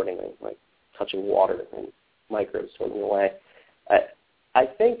changes accordingly, like touching water and microbes swimming away. I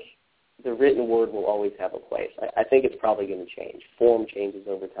think the written word will always have a place. I think it's probably going to change. Form changes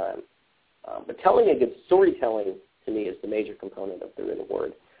over time. But telling a good storytelling, to me, is the major component of the written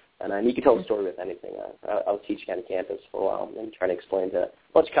word. And you can tell a story with anything. I was teaching on campus for a while and trying to explain to a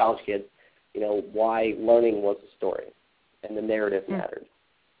bunch of college kids, why learning was a story and the narrative mattered.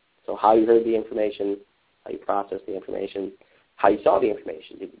 So how you heard the information, how you processed the information, how you saw the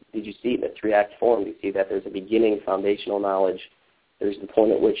information. Did you see it in a three-act form? Do you see that there's a beginning, foundational knowledge? There's the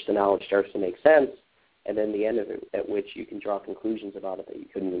point at which the knowledge starts to make sense, and then the end of it at which you can draw conclusions about it that you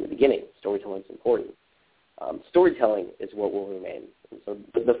couldn't in the beginning. Storytelling is important. Storytelling is what will remain. And so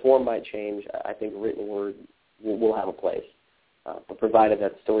the form might change. I think written word will have a place. But provided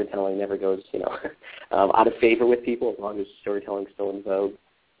that storytelling never goes, out of favor with people, as long as storytelling is still in vogue,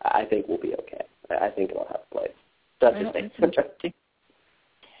 I think we'll be okay. I think it'll have a place. That's just interesting.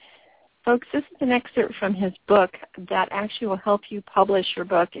 Folks, this is an excerpt from his book that actually will help you publish your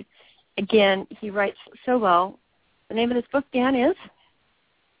book. Again, he writes so well. The name of this book, Dan, is?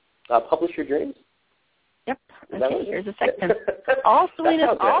 Publish Your Dreams. Yep. Okay, here's a second. All silliness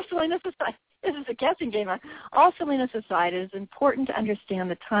aside, this is a guessing game. All silliness aside, it is important to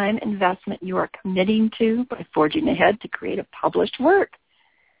understand the time investment you are committing to by forging ahead to create a published work.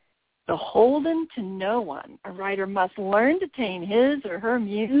 Beholden to no one, a writer must learn to tame his or her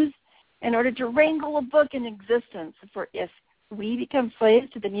muse in order to wrangle a book in existence. For if we become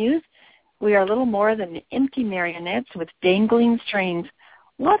slaves to the muse, we are little more than empty marionettes with dangling strings.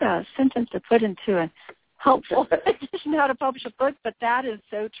 What a sentence to put into a helpful edition how to publish a book, but that is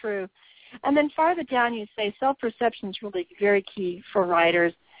so true. And then farther down you say self-perception is really very key for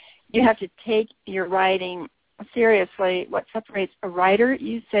writers. You have to take your writing seriously. What separates a writer,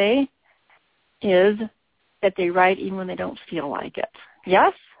 you say, is that they write even when they don't feel like it.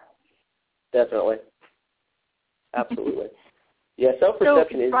 Yes? Definitely. Absolutely. Yeah,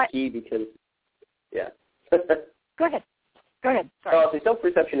 self-perception is key because, Go ahead. Sorry. So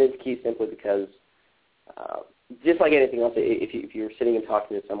self-perception is key simply because just like anything else, if you're sitting and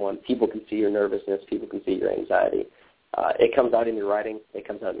talking to someone, people can see your nervousness, people can see your anxiety. It comes out in your writing, it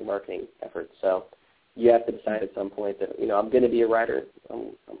comes out in your marketing efforts. So you have to decide at some point that, I'm going to be a writer.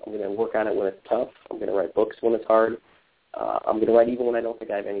 I'm going to work on it when it's tough. I'm going to write books when it's hard. I'm going to write even when I don't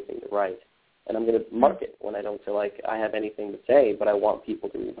think I have anything to write. And I'm going to market when I don't feel like I have anything to say, but I want people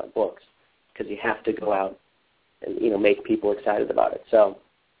to read my books because you have to go out and, make people excited about it. So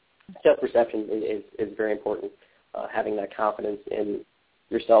self-perception is very important, having that confidence in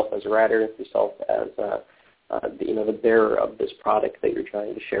yourself as a writer, yourself as the bearer of this product that you're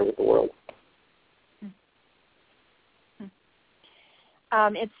trying to share with the world.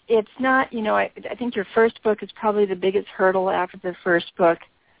 It's not, I think your first book is probably the biggest hurdle after the first book.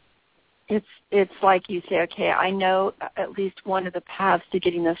 It's like you say, okay, I know at least one of the paths to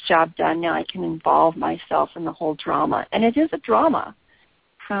getting this job done. Now I can involve myself in the whole drama. And it is a drama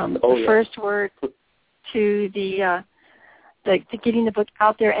from the first word to the getting the book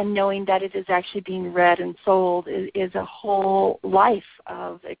out there and knowing that it is actually being read and sold is a whole life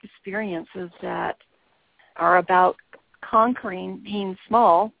of experiences that are about conquering being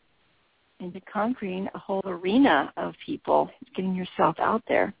small into conquering a whole arena of people, getting yourself out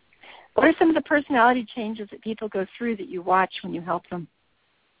there. What are some of the personality changes that people go through that you watch when you help them?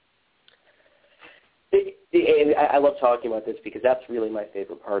 I love talking about this because that's really my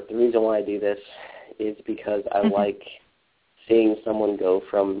favorite part. The reason why I do this is because I like seeing someone go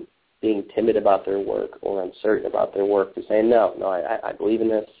from being timid about their work or uncertain about their work to saying, no, I believe in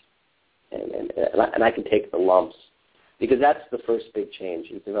this, and I can take the lumps. Because that's the first big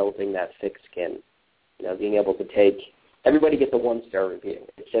change, is developing that thick skin. Being able to take, everybody gets a 1-star review.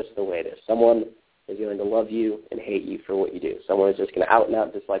 It's just the way it is. Someone is going to love you and hate you for what you do. Someone is just going to out and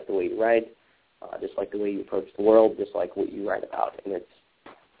out dislike the way you write, dislike the way you approach the world, dislike what you write about. And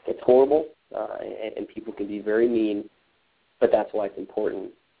it's horrible, and people can be very mean, but that's why it's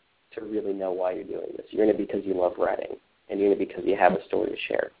important to really know why you're doing this. You're in it because you love writing, and you're in it because you have a story to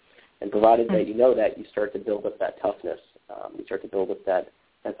share. And provided that you know that, you start to build up that toughness. You start to build up that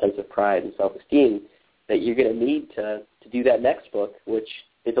sense of pride and self-esteem that you're going to need to do that next book, which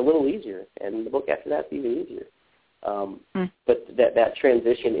is a little easier, and the book after that's even easier. But that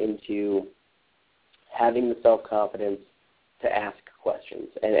transition into having the self-confidence to ask questions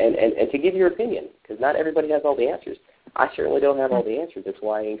and to give your opinion, because not everybody has all the answers. I certainly don't have all the answers. That's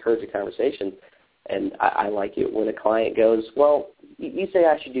why I encourage a conversation. And I like it when a client goes, well, you say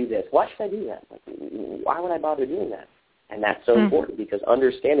I should do this. Why should I do that? Like, why would I bother doing that? And that's so important, because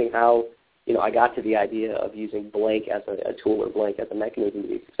understanding how, I got to the idea of using blank as a tool or blank as a mechanism to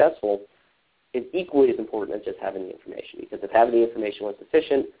be successful is equally as important as just having the information. Because if having the information was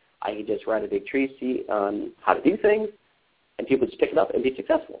sufficient, I could just write a big treatise on how to do things, and people just pick it up and be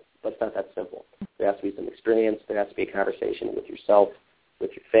successful. But it's not that simple. There has to be some experience. There has to be a conversation with yourself,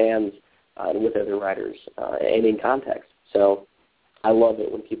 with your fans, and with other writers, and in context. So I love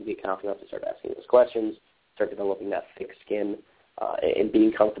it when people get confident enough to start asking those questions, start developing that thick skin, and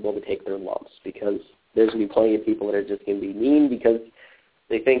being comfortable to take their lumps, because there's going to be plenty of people that are just going to be mean because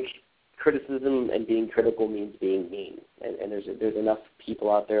they think criticism and being critical means being mean. And there's enough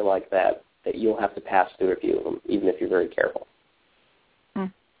people out there like that you'll have to pass through a few of them, even if you're very careful.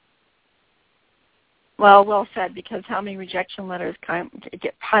 Well said, because how many rejection letters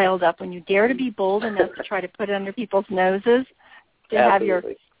get piled up when you dare to be bold enough to try to put it under people's noses? You have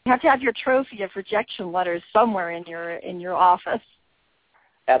to have your trophy of rejection letters somewhere in your office.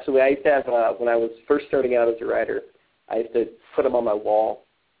 Absolutely. I used to have, when I was first starting out as a writer, I used to put them on my wall.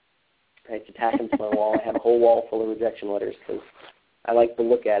 I used to tack them to my wall. I had a whole wall full of rejection letters because I like to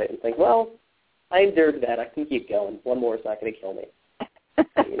look at it and think, well, I endured that. I can keep going. One more is not going to kill me.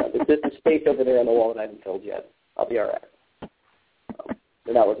 There's a space over there on the wall that I haven't filled yet. I'll be all right.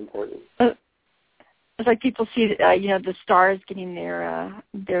 And that was important. It's like people see, the stars getting their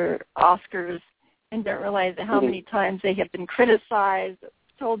Oscars and don't realize how many times they have been criticized,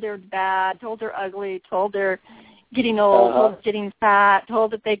 told they're bad, told they're ugly, told they're getting old, told they're getting fat,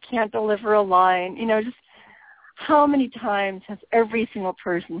 told that they can't deliver a line. Just how many times has every single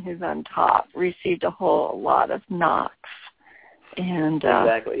person who's on top received a whole lot of knocks? And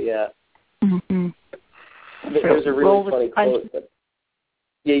exactly, yeah. Mm-hmm. There's a really funny quote.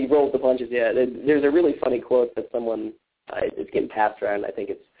 Yeah, you roll with the punches. Yeah, there's a really funny quote that someone is getting passed around. I think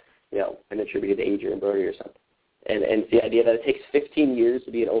it's been attributed to Adrian Brody or something. And it's the idea that it takes 15 years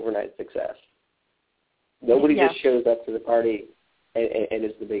to be an overnight success. Nobody just shows up to the party and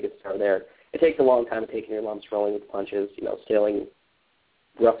is the biggest star there. It takes a long time of taking your lumps, rolling with the punches, sailing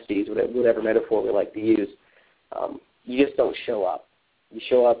rough seas, whatever metaphor we like to use. You just don't show up. You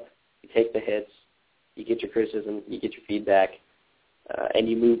show up, you take the hits, you get your criticism, you get your feedback, and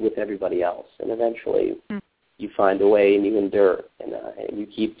you move with everybody else. And eventually you find a way and you endure, and you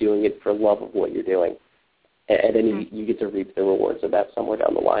keep doing it for love of what you're doing. And then you get to reap the rewards of that somewhere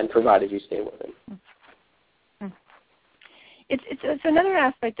down the line, provided you stay with it. It's another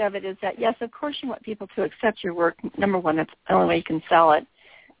aspect of it is that, yes, of course you want people to accept your work. Number one, that's the only way you can sell it.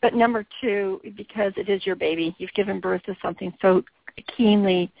 But number two, because it is your baby, you've given birth to something so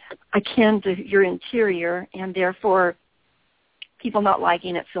keenly akin to your interior, and therefore people not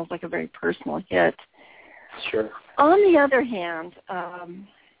liking it feels like a very personal hit. Sure. On the other hand,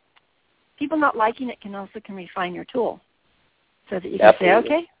 people not liking it can refine your tool, so that you can say,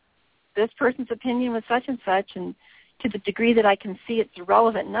 okay, this person's opinion was such and such, and to the degree that I can see it's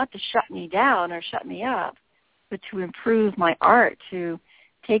relevant, not to shut me down or shut me up, but to improve my art, to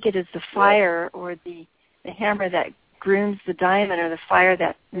take it as the fire or the hammer that grooms the diamond, or the fire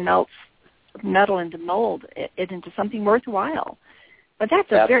that melts metal into mold it into something worthwhile. But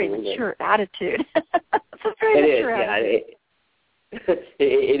that's a very mature attitude. It's a very mature attitude.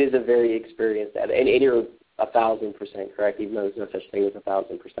 It is a very experienced attitude. And you're 1,000% correct, even though there's no such thing as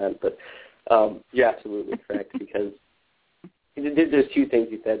 1,000%. But you're absolutely correct, because there's two things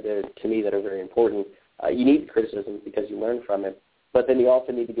you said there to me that are very important. You need criticism because you learn from it, but then you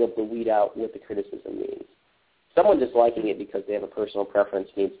also need to be able to weed out what the criticism means. Someone disliking it because they have a personal preference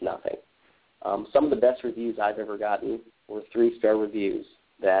means nothing. Some of the best reviews I've ever gotten were 3-star reviews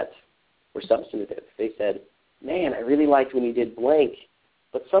that were substantive. They said, man, I really liked when you did blank,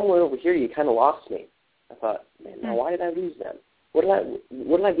 but somewhere over here you kind of lost me. I thought, man, now why did I lose them? What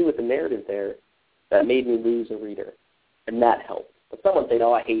did I do with the narrative there that made me lose a reader? And that helped. But someone saying,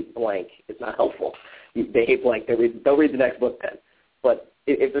 oh, I hate blank, it's not helpful. They hate blank, they'll read the next book then. But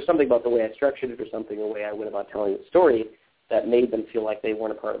if there's something about the way I structured it or something, the way I went about telling the story that made them feel like they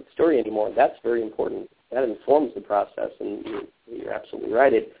weren't a part of the story anymore, that's very important. That informs the process, and you're absolutely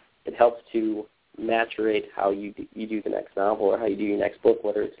right. It helps to maturate how you do the next novel or how you do your next book,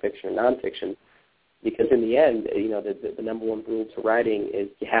 whether it's fiction or nonfiction. Because in the end, the number one rule to writing is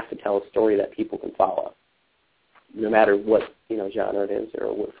you have to tell a story that people can follow, no matter what genre it is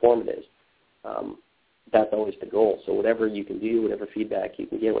or what form it is. That's always the goal. So whatever you can do, whatever feedback you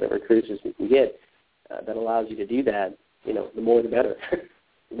can get, whatever criticism you can get, that allows you to do that, the more the better.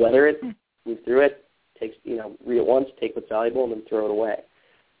 Whether it, move through it, read it once, take what's valuable, and then throw it away.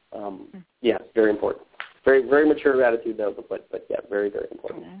 Yeah, it's very important. Very, very mature attitude, though, but yeah, very, very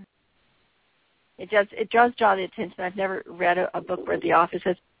important. It does draw the attention. I've never read a book where the author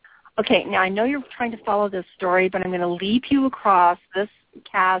says, okay, now I know you're trying to follow this story, but I'm going to leap you across this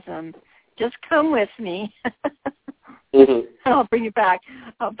chasm. Just come with me, and I'll bring you back.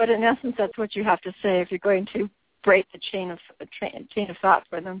 But in essence, that's what you have to say if you're going to break the chain of thought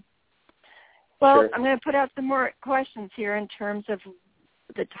for them. Well, sure. I'm going to put out some more questions here in terms of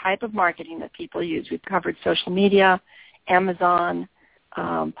the type of marketing that people use. We've covered social media, Amazon,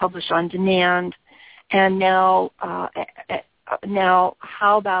 publish on demand, and now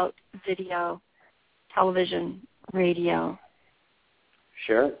how about video, television, radio?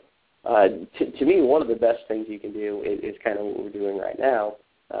 Sure. To me, one of the best things you can do is kind of what we're doing right now,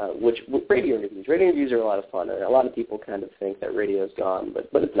 which radio interviews. Radio interviews are a lot of fun. A lot of people kind of think that radio's gone, but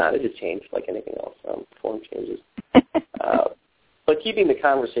it's not. It just changed like anything else. Form changes. But keeping the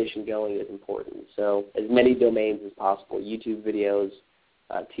conversation going is important. So as many domains as possible, YouTube videos,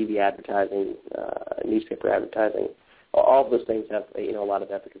 TV advertising, newspaper advertising, all of those things have a lot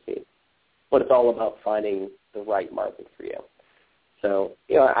of efficacy. But it's all about finding the right market for you. So,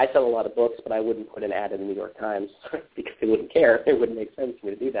 I sell a lot of books, but I wouldn't put an ad in the New York Times because they wouldn't care. It wouldn't make sense for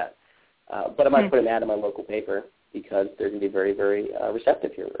me to do that. But I might put an ad in my local paper because they're going to be very, very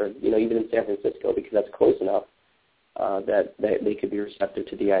receptive here. Or, even in San Francisco, because that's close enough that they could be receptive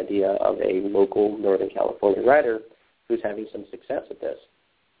to the idea of a local Northern California writer who's having some success at this.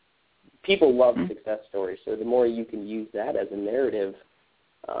 People love success stories, so the more you can use that as a narrative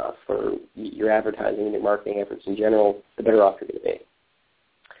for your advertising and your marketing efforts in general, the better off you're going to be.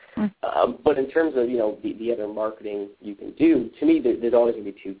 But in terms of, the other marketing you can do, to me, there's always going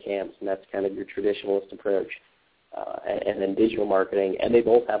to be two camps, and that's kind of your traditionalist approach and then digital marketing, and they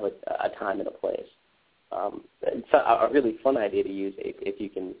both have a time and a place. It's a really fun idea to use if you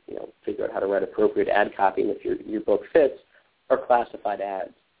can, figure out how to write appropriate ad copy, and if your book fits, are classified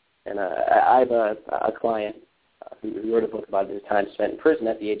ads. And I have a client who wrote a book about his time spent in prison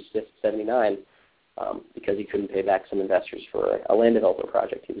at the age of 79 because he couldn't pay back some investors for a land development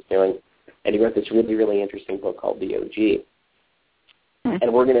project he was doing. And he wrote this really, really interesting book called The OG.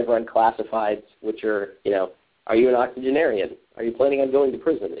 And we're going to run classifieds, which are, are you an octogenarian? Are you planning on going to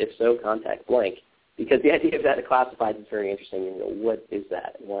prison? If so, contact blank. Because the idea of that classifieds is very interesting. What is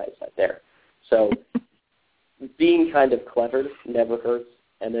that and why is that there? So being kind of clever never hurts.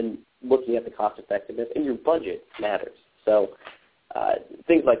 And then looking at the cost effectiveness, and your budget matters. So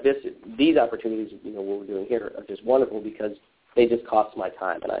things like this, these opportunities, what we're doing here are just wonderful because they just cost my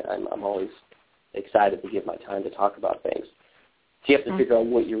time, and I'm always excited to give my time to talk about things. So you have to figure out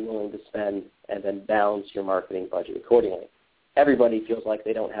what you're willing to spend and then balance your marketing budget accordingly. Everybody feels like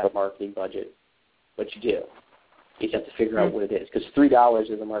they don't have a marketing budget, but you do. You just have to figure out what it is, because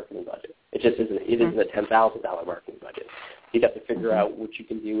 $3 is a marketing budget. It just isn't. It isn't a $10,000 marketing budget. You have to figure out what you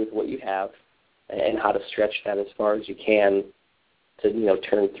can do with what you have, and how to stretch that as far as you can to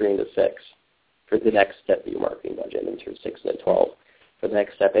turn 3 into 6 for the next step of your marketing budget, and turn 6 into 12 for the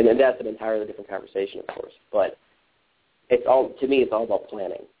next step. And that's an entirely different conversation, of course. But it's all about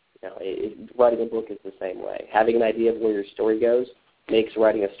planning. Writing a book is the same way. Having an idea of where your story goes makes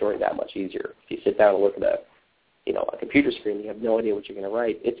writing a story that much easier. If you sit down and look at a computer screen, you have no idea what you're going to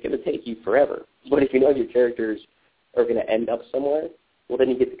write, it's going to take you forever. But if you know your characters are going to end up somewhere, well, then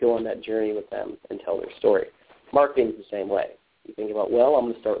you get to go on that journey with them and tell their story. Marketing is the same way. You think about, well, I'm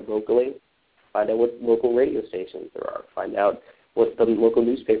going to start locally, find out what local radio stations there are, find out what the local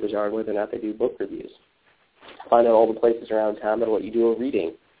newspapers are and whether or not they do book reviews. Find out all the places around town that'll let you do a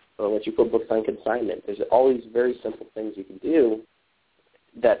reading or let you put books on consignment. There's all these very simple things you can do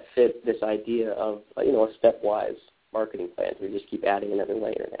that fit this idea of, a stepwise marketing plan. We just keep adding another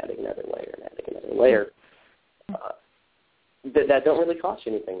layer and adding another layer and adding another layer. That don't really cost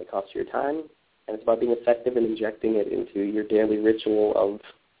you anything. It costs you your time, and it's about being effective and injecting it into your daily ritual of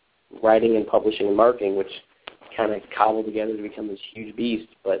writing and publishing and marketing, which kind of cobble together to become this huge beast,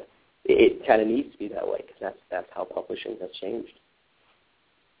 but it kind of needs to be that way because that's how publishing has changed.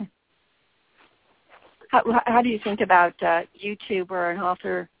 How do you think about YouTube, where an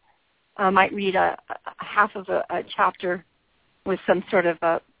author might read a half of a chapter with some sort of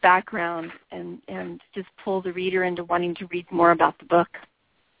a background and just pull the reader into wanting to read more about the book?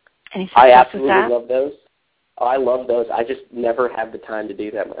 Any success I absolutely with that? love those. Oh, I love those. I just never have the time to do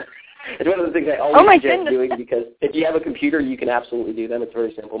them. It's one of the things I always suggest doing because if you have a computer, you can absolutely do them. It's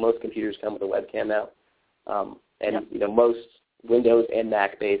very simple. Most computers come with a webcam now. Most Windows and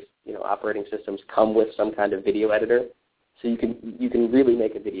Mac-based operating systems come with some kind of video editor, so you can really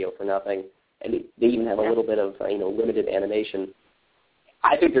make a video for nothing, and they even have a little bit of limited animation.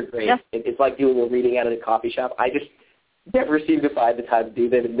 I think they're great. Yeah. It's like doing a reading out at a coffee shop. I just never seem to find the time to do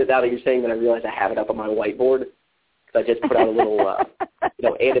that. And now that you're saying that, I realize I have it up on my whiteboard because I just put out a little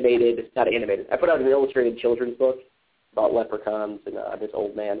animated, not animated. I put out an illustrated children's book about leprechauns and this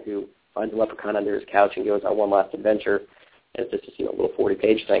old man who finds a leprechaun under his couch and goes on one last adventure. And it's just a little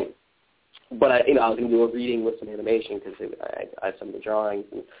 40-page thing. But I was going to do a reading with some animation because I have some of the drawings,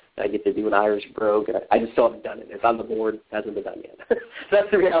 and I get to do an Irish brogue, and I just still haven't done it. It's on the board, hasn't been done yet. So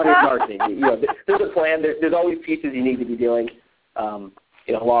that's the reality of marketing. There's a plan. There's always pieces you need to be doing,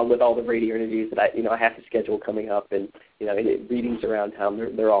 along with all the radio interviews that I have to schedule coming up, and readings around town.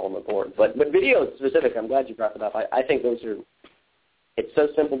 They're all on the board. But video specific, I'm glad you brought that up. I think those are. It's so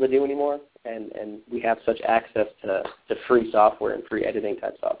simple to do anymore, and we have such access to free software and free editing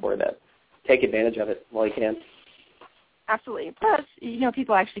type software that take advantage of it while you can. Absolutely. Plus,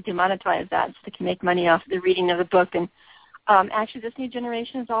 people actually demonetize that so they can make money off the reading of the book. And actually, this new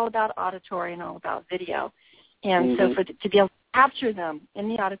generation is all about auditory and all about video. And so to be able to capture them in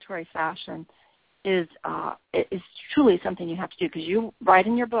the auditory fashion is truly something you have to do, because you write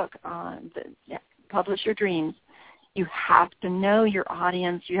in your book, Publish Your Dreams, you have to know your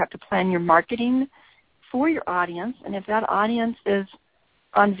audience. You have to plan your marketing for your audience. And if that audience is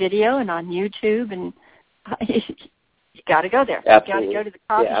on video and on YouTube, and you got to go there. Absolutely. You got to go to the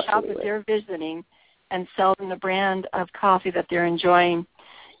coffee shop that they're visiting and sell them the brand of coffee that they're enjoying.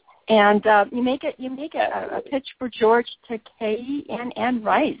 And you make a pitch for George Takei and Anne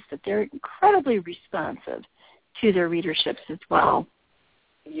Rice that they're incredibly responsive to their readerships as well.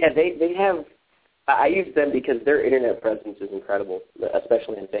 Yeah, they have. I use them because their internet presence is incredible,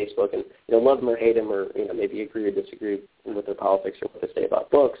 especially on Facebook. And love them or hate them, or maybe agree or disagree with their politics or what they say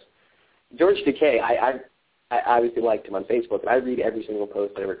about books. George Takei, I obviously liked him on Facebook, and I read every single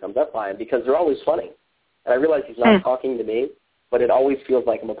post that ever comes up by him because they're always funny. And I realize he's not talking to me, but it always feels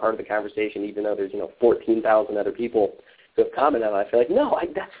like I'm a part of the conversation, even though there's 14,000 other people who have commented on it. I feel like, no,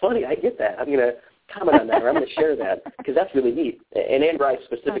 that's funny. I get that. I'm going to comment on that, or I'm going to share that because that's really neat. And Anne Rice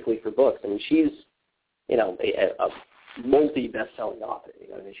specifically for books. I mean, she's a multi-best-selling author.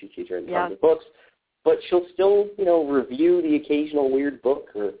 She's a teacher in tons of books, but she'll still, review the occasional weird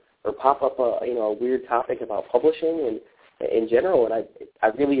book or pop up a weird topic about publishing and in general. And I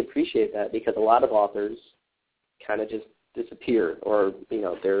really appreciate that because a lot of authors kind of just disappear, or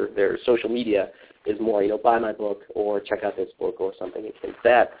their social media is more buy my book or check out this book or something like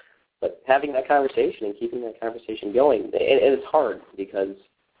that. But having that conversation and keeping that conversation going, and it's hard because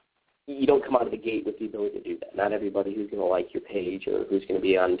you don't come out of the gate with the ability to do that. Not everybody who's going to like your page or who's going to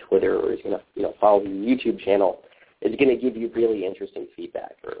be on Twitter or who's going to follow your YouTube channel is going to give you really interesting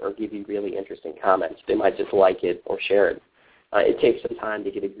feedback or give you really interesting comments. They might just like it or share it. It takes some time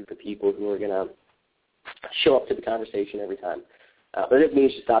to get a group of people who are going to show up to the conversation every time. But it doesn't mean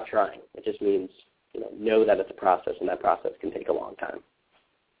you should stop trying. It just means know that it's a process, and that process can take a long time.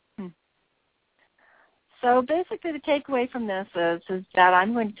 So basically the takeaway from this is that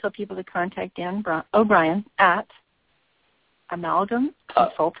I'm going to tell people to contact Dan O'Brien at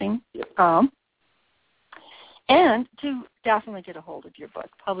amalgamconsulting.com and to definitely get a hold of your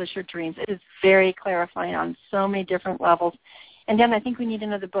book, Publish Your Dreams. It is very clarifying on so many different levels. And Dan, I think we need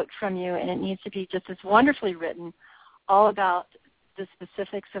another book from you, and it needs to be just as wonderfully written, all about the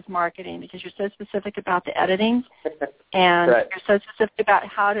specifics of marketing because you're so specific about the editing and right. you're so specific about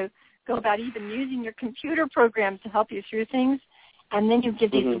how to go about even using your computer programs to help you through things. And then you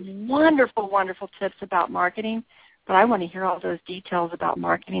give these wonderful, wonderful tips about marketing. But I want to hear all those details about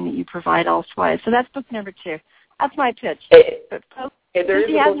marketing that you provide elsewise. So that's book number 2. That's my pitch. But folks, there is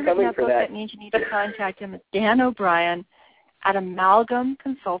he a hasn't book written coming a for book, that. that means you need to contact him at Dan O'Brien at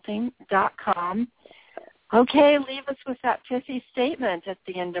amalgamconsulting.com. Okay, leave us with that pithy statement at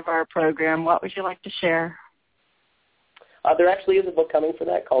the end of our program. What would you like to share? There actually is a book coming for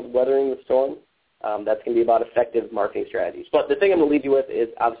that called Weathering the Storm. That's going to be about effective marketing strategies. But the thing I'm going to leave you with is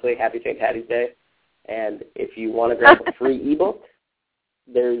obviously Happy St. Patty's Day. And if you want to grab a free ebook,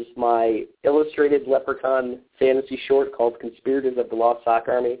 there's my illustrated Leprechaun fantasy short called Conspirators of the Lost Sock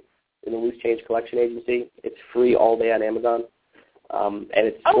Army in the Loose Change Collection Agency. It's free all day on Amazon. And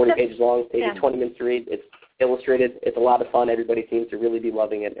it's 40 pages long. It takes 20 minutes to read. It's illustrated. It's a lot of fun. Everybody seems to really be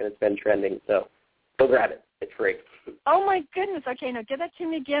loving it, and it's been trending. So go grab it. It's free. Oh, my goodness. Okay, now give that to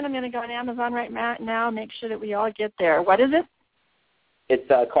me again. I'm going to go on Amazon right now, make sure that we all get there. What is it? It's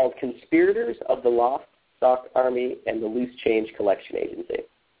called Conspirators of the Lost Sock Army and the Loose Change Collection Agency.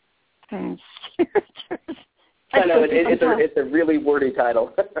 Conspirators. I know, it's a really wordy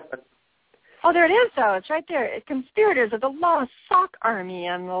title. Oh, there it is, though. It's right there. Conspirators of the Lost Sock Army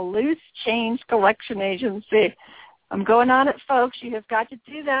and the Loose Change Collection Agency. I'm going on it, folks. You have got to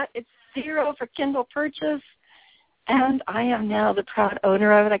do that. It's $0 for Kindle purchase, and I am now the proud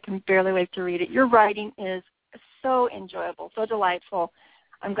owner of it. I can barely wait to read it. Your writing is so enjoyable, so delightful.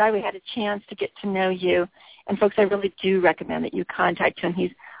 I'm glad we had a chance to get to know you. And, folks, I really do recommend that you contact him.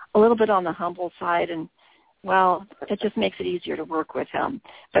 He's a little bit on the humble side, and, well, it just makes it easier to work with him.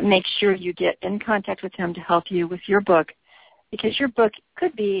 But make sure you get in contact with him to help you with your book, because your book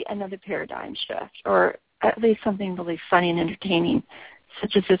could be another paradigm shift or at least something really funny and entertaining,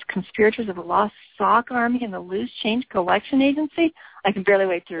 such as this Conspirators of the Lost Sock Army and the Loose Change Collection Agency. I can barely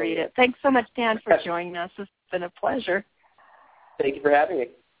wait to read it. Thanks so much, Dan, for joining us. It's been a pleasure. Thank you for having me.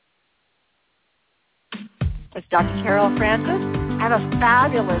 It's Dr. Carol Francis. Have a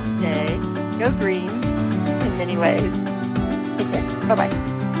fabulous day. Go green in many ways. Take care. Bye-bye.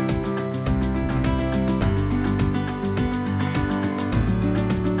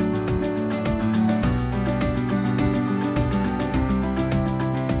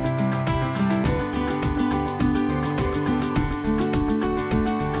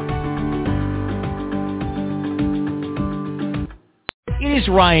 It is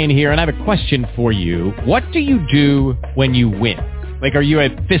Ryan here, and I have a question for you. What do you do when you win? Like, are you a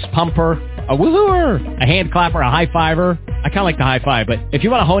fist pumper, a woohooer, a hand clapper, a high fiver? I kind of like the high five, but if you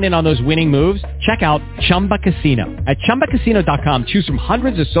want to hone in on those winning moves, check out Chumba Casino. At ChumbaCasino.com, choose from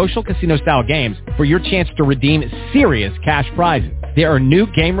hundreds of social casino-style games for your chance to redeem serious cash prizes. There are new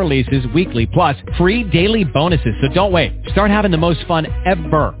game releases weekly, plus free daily bonuses, so don't wait. Start having the most fun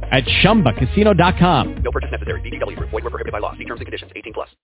ever at ChumbaCasino.com. No purchase necessary. VGW Group. Void where prohibited by law. See terms and conditions. 18+.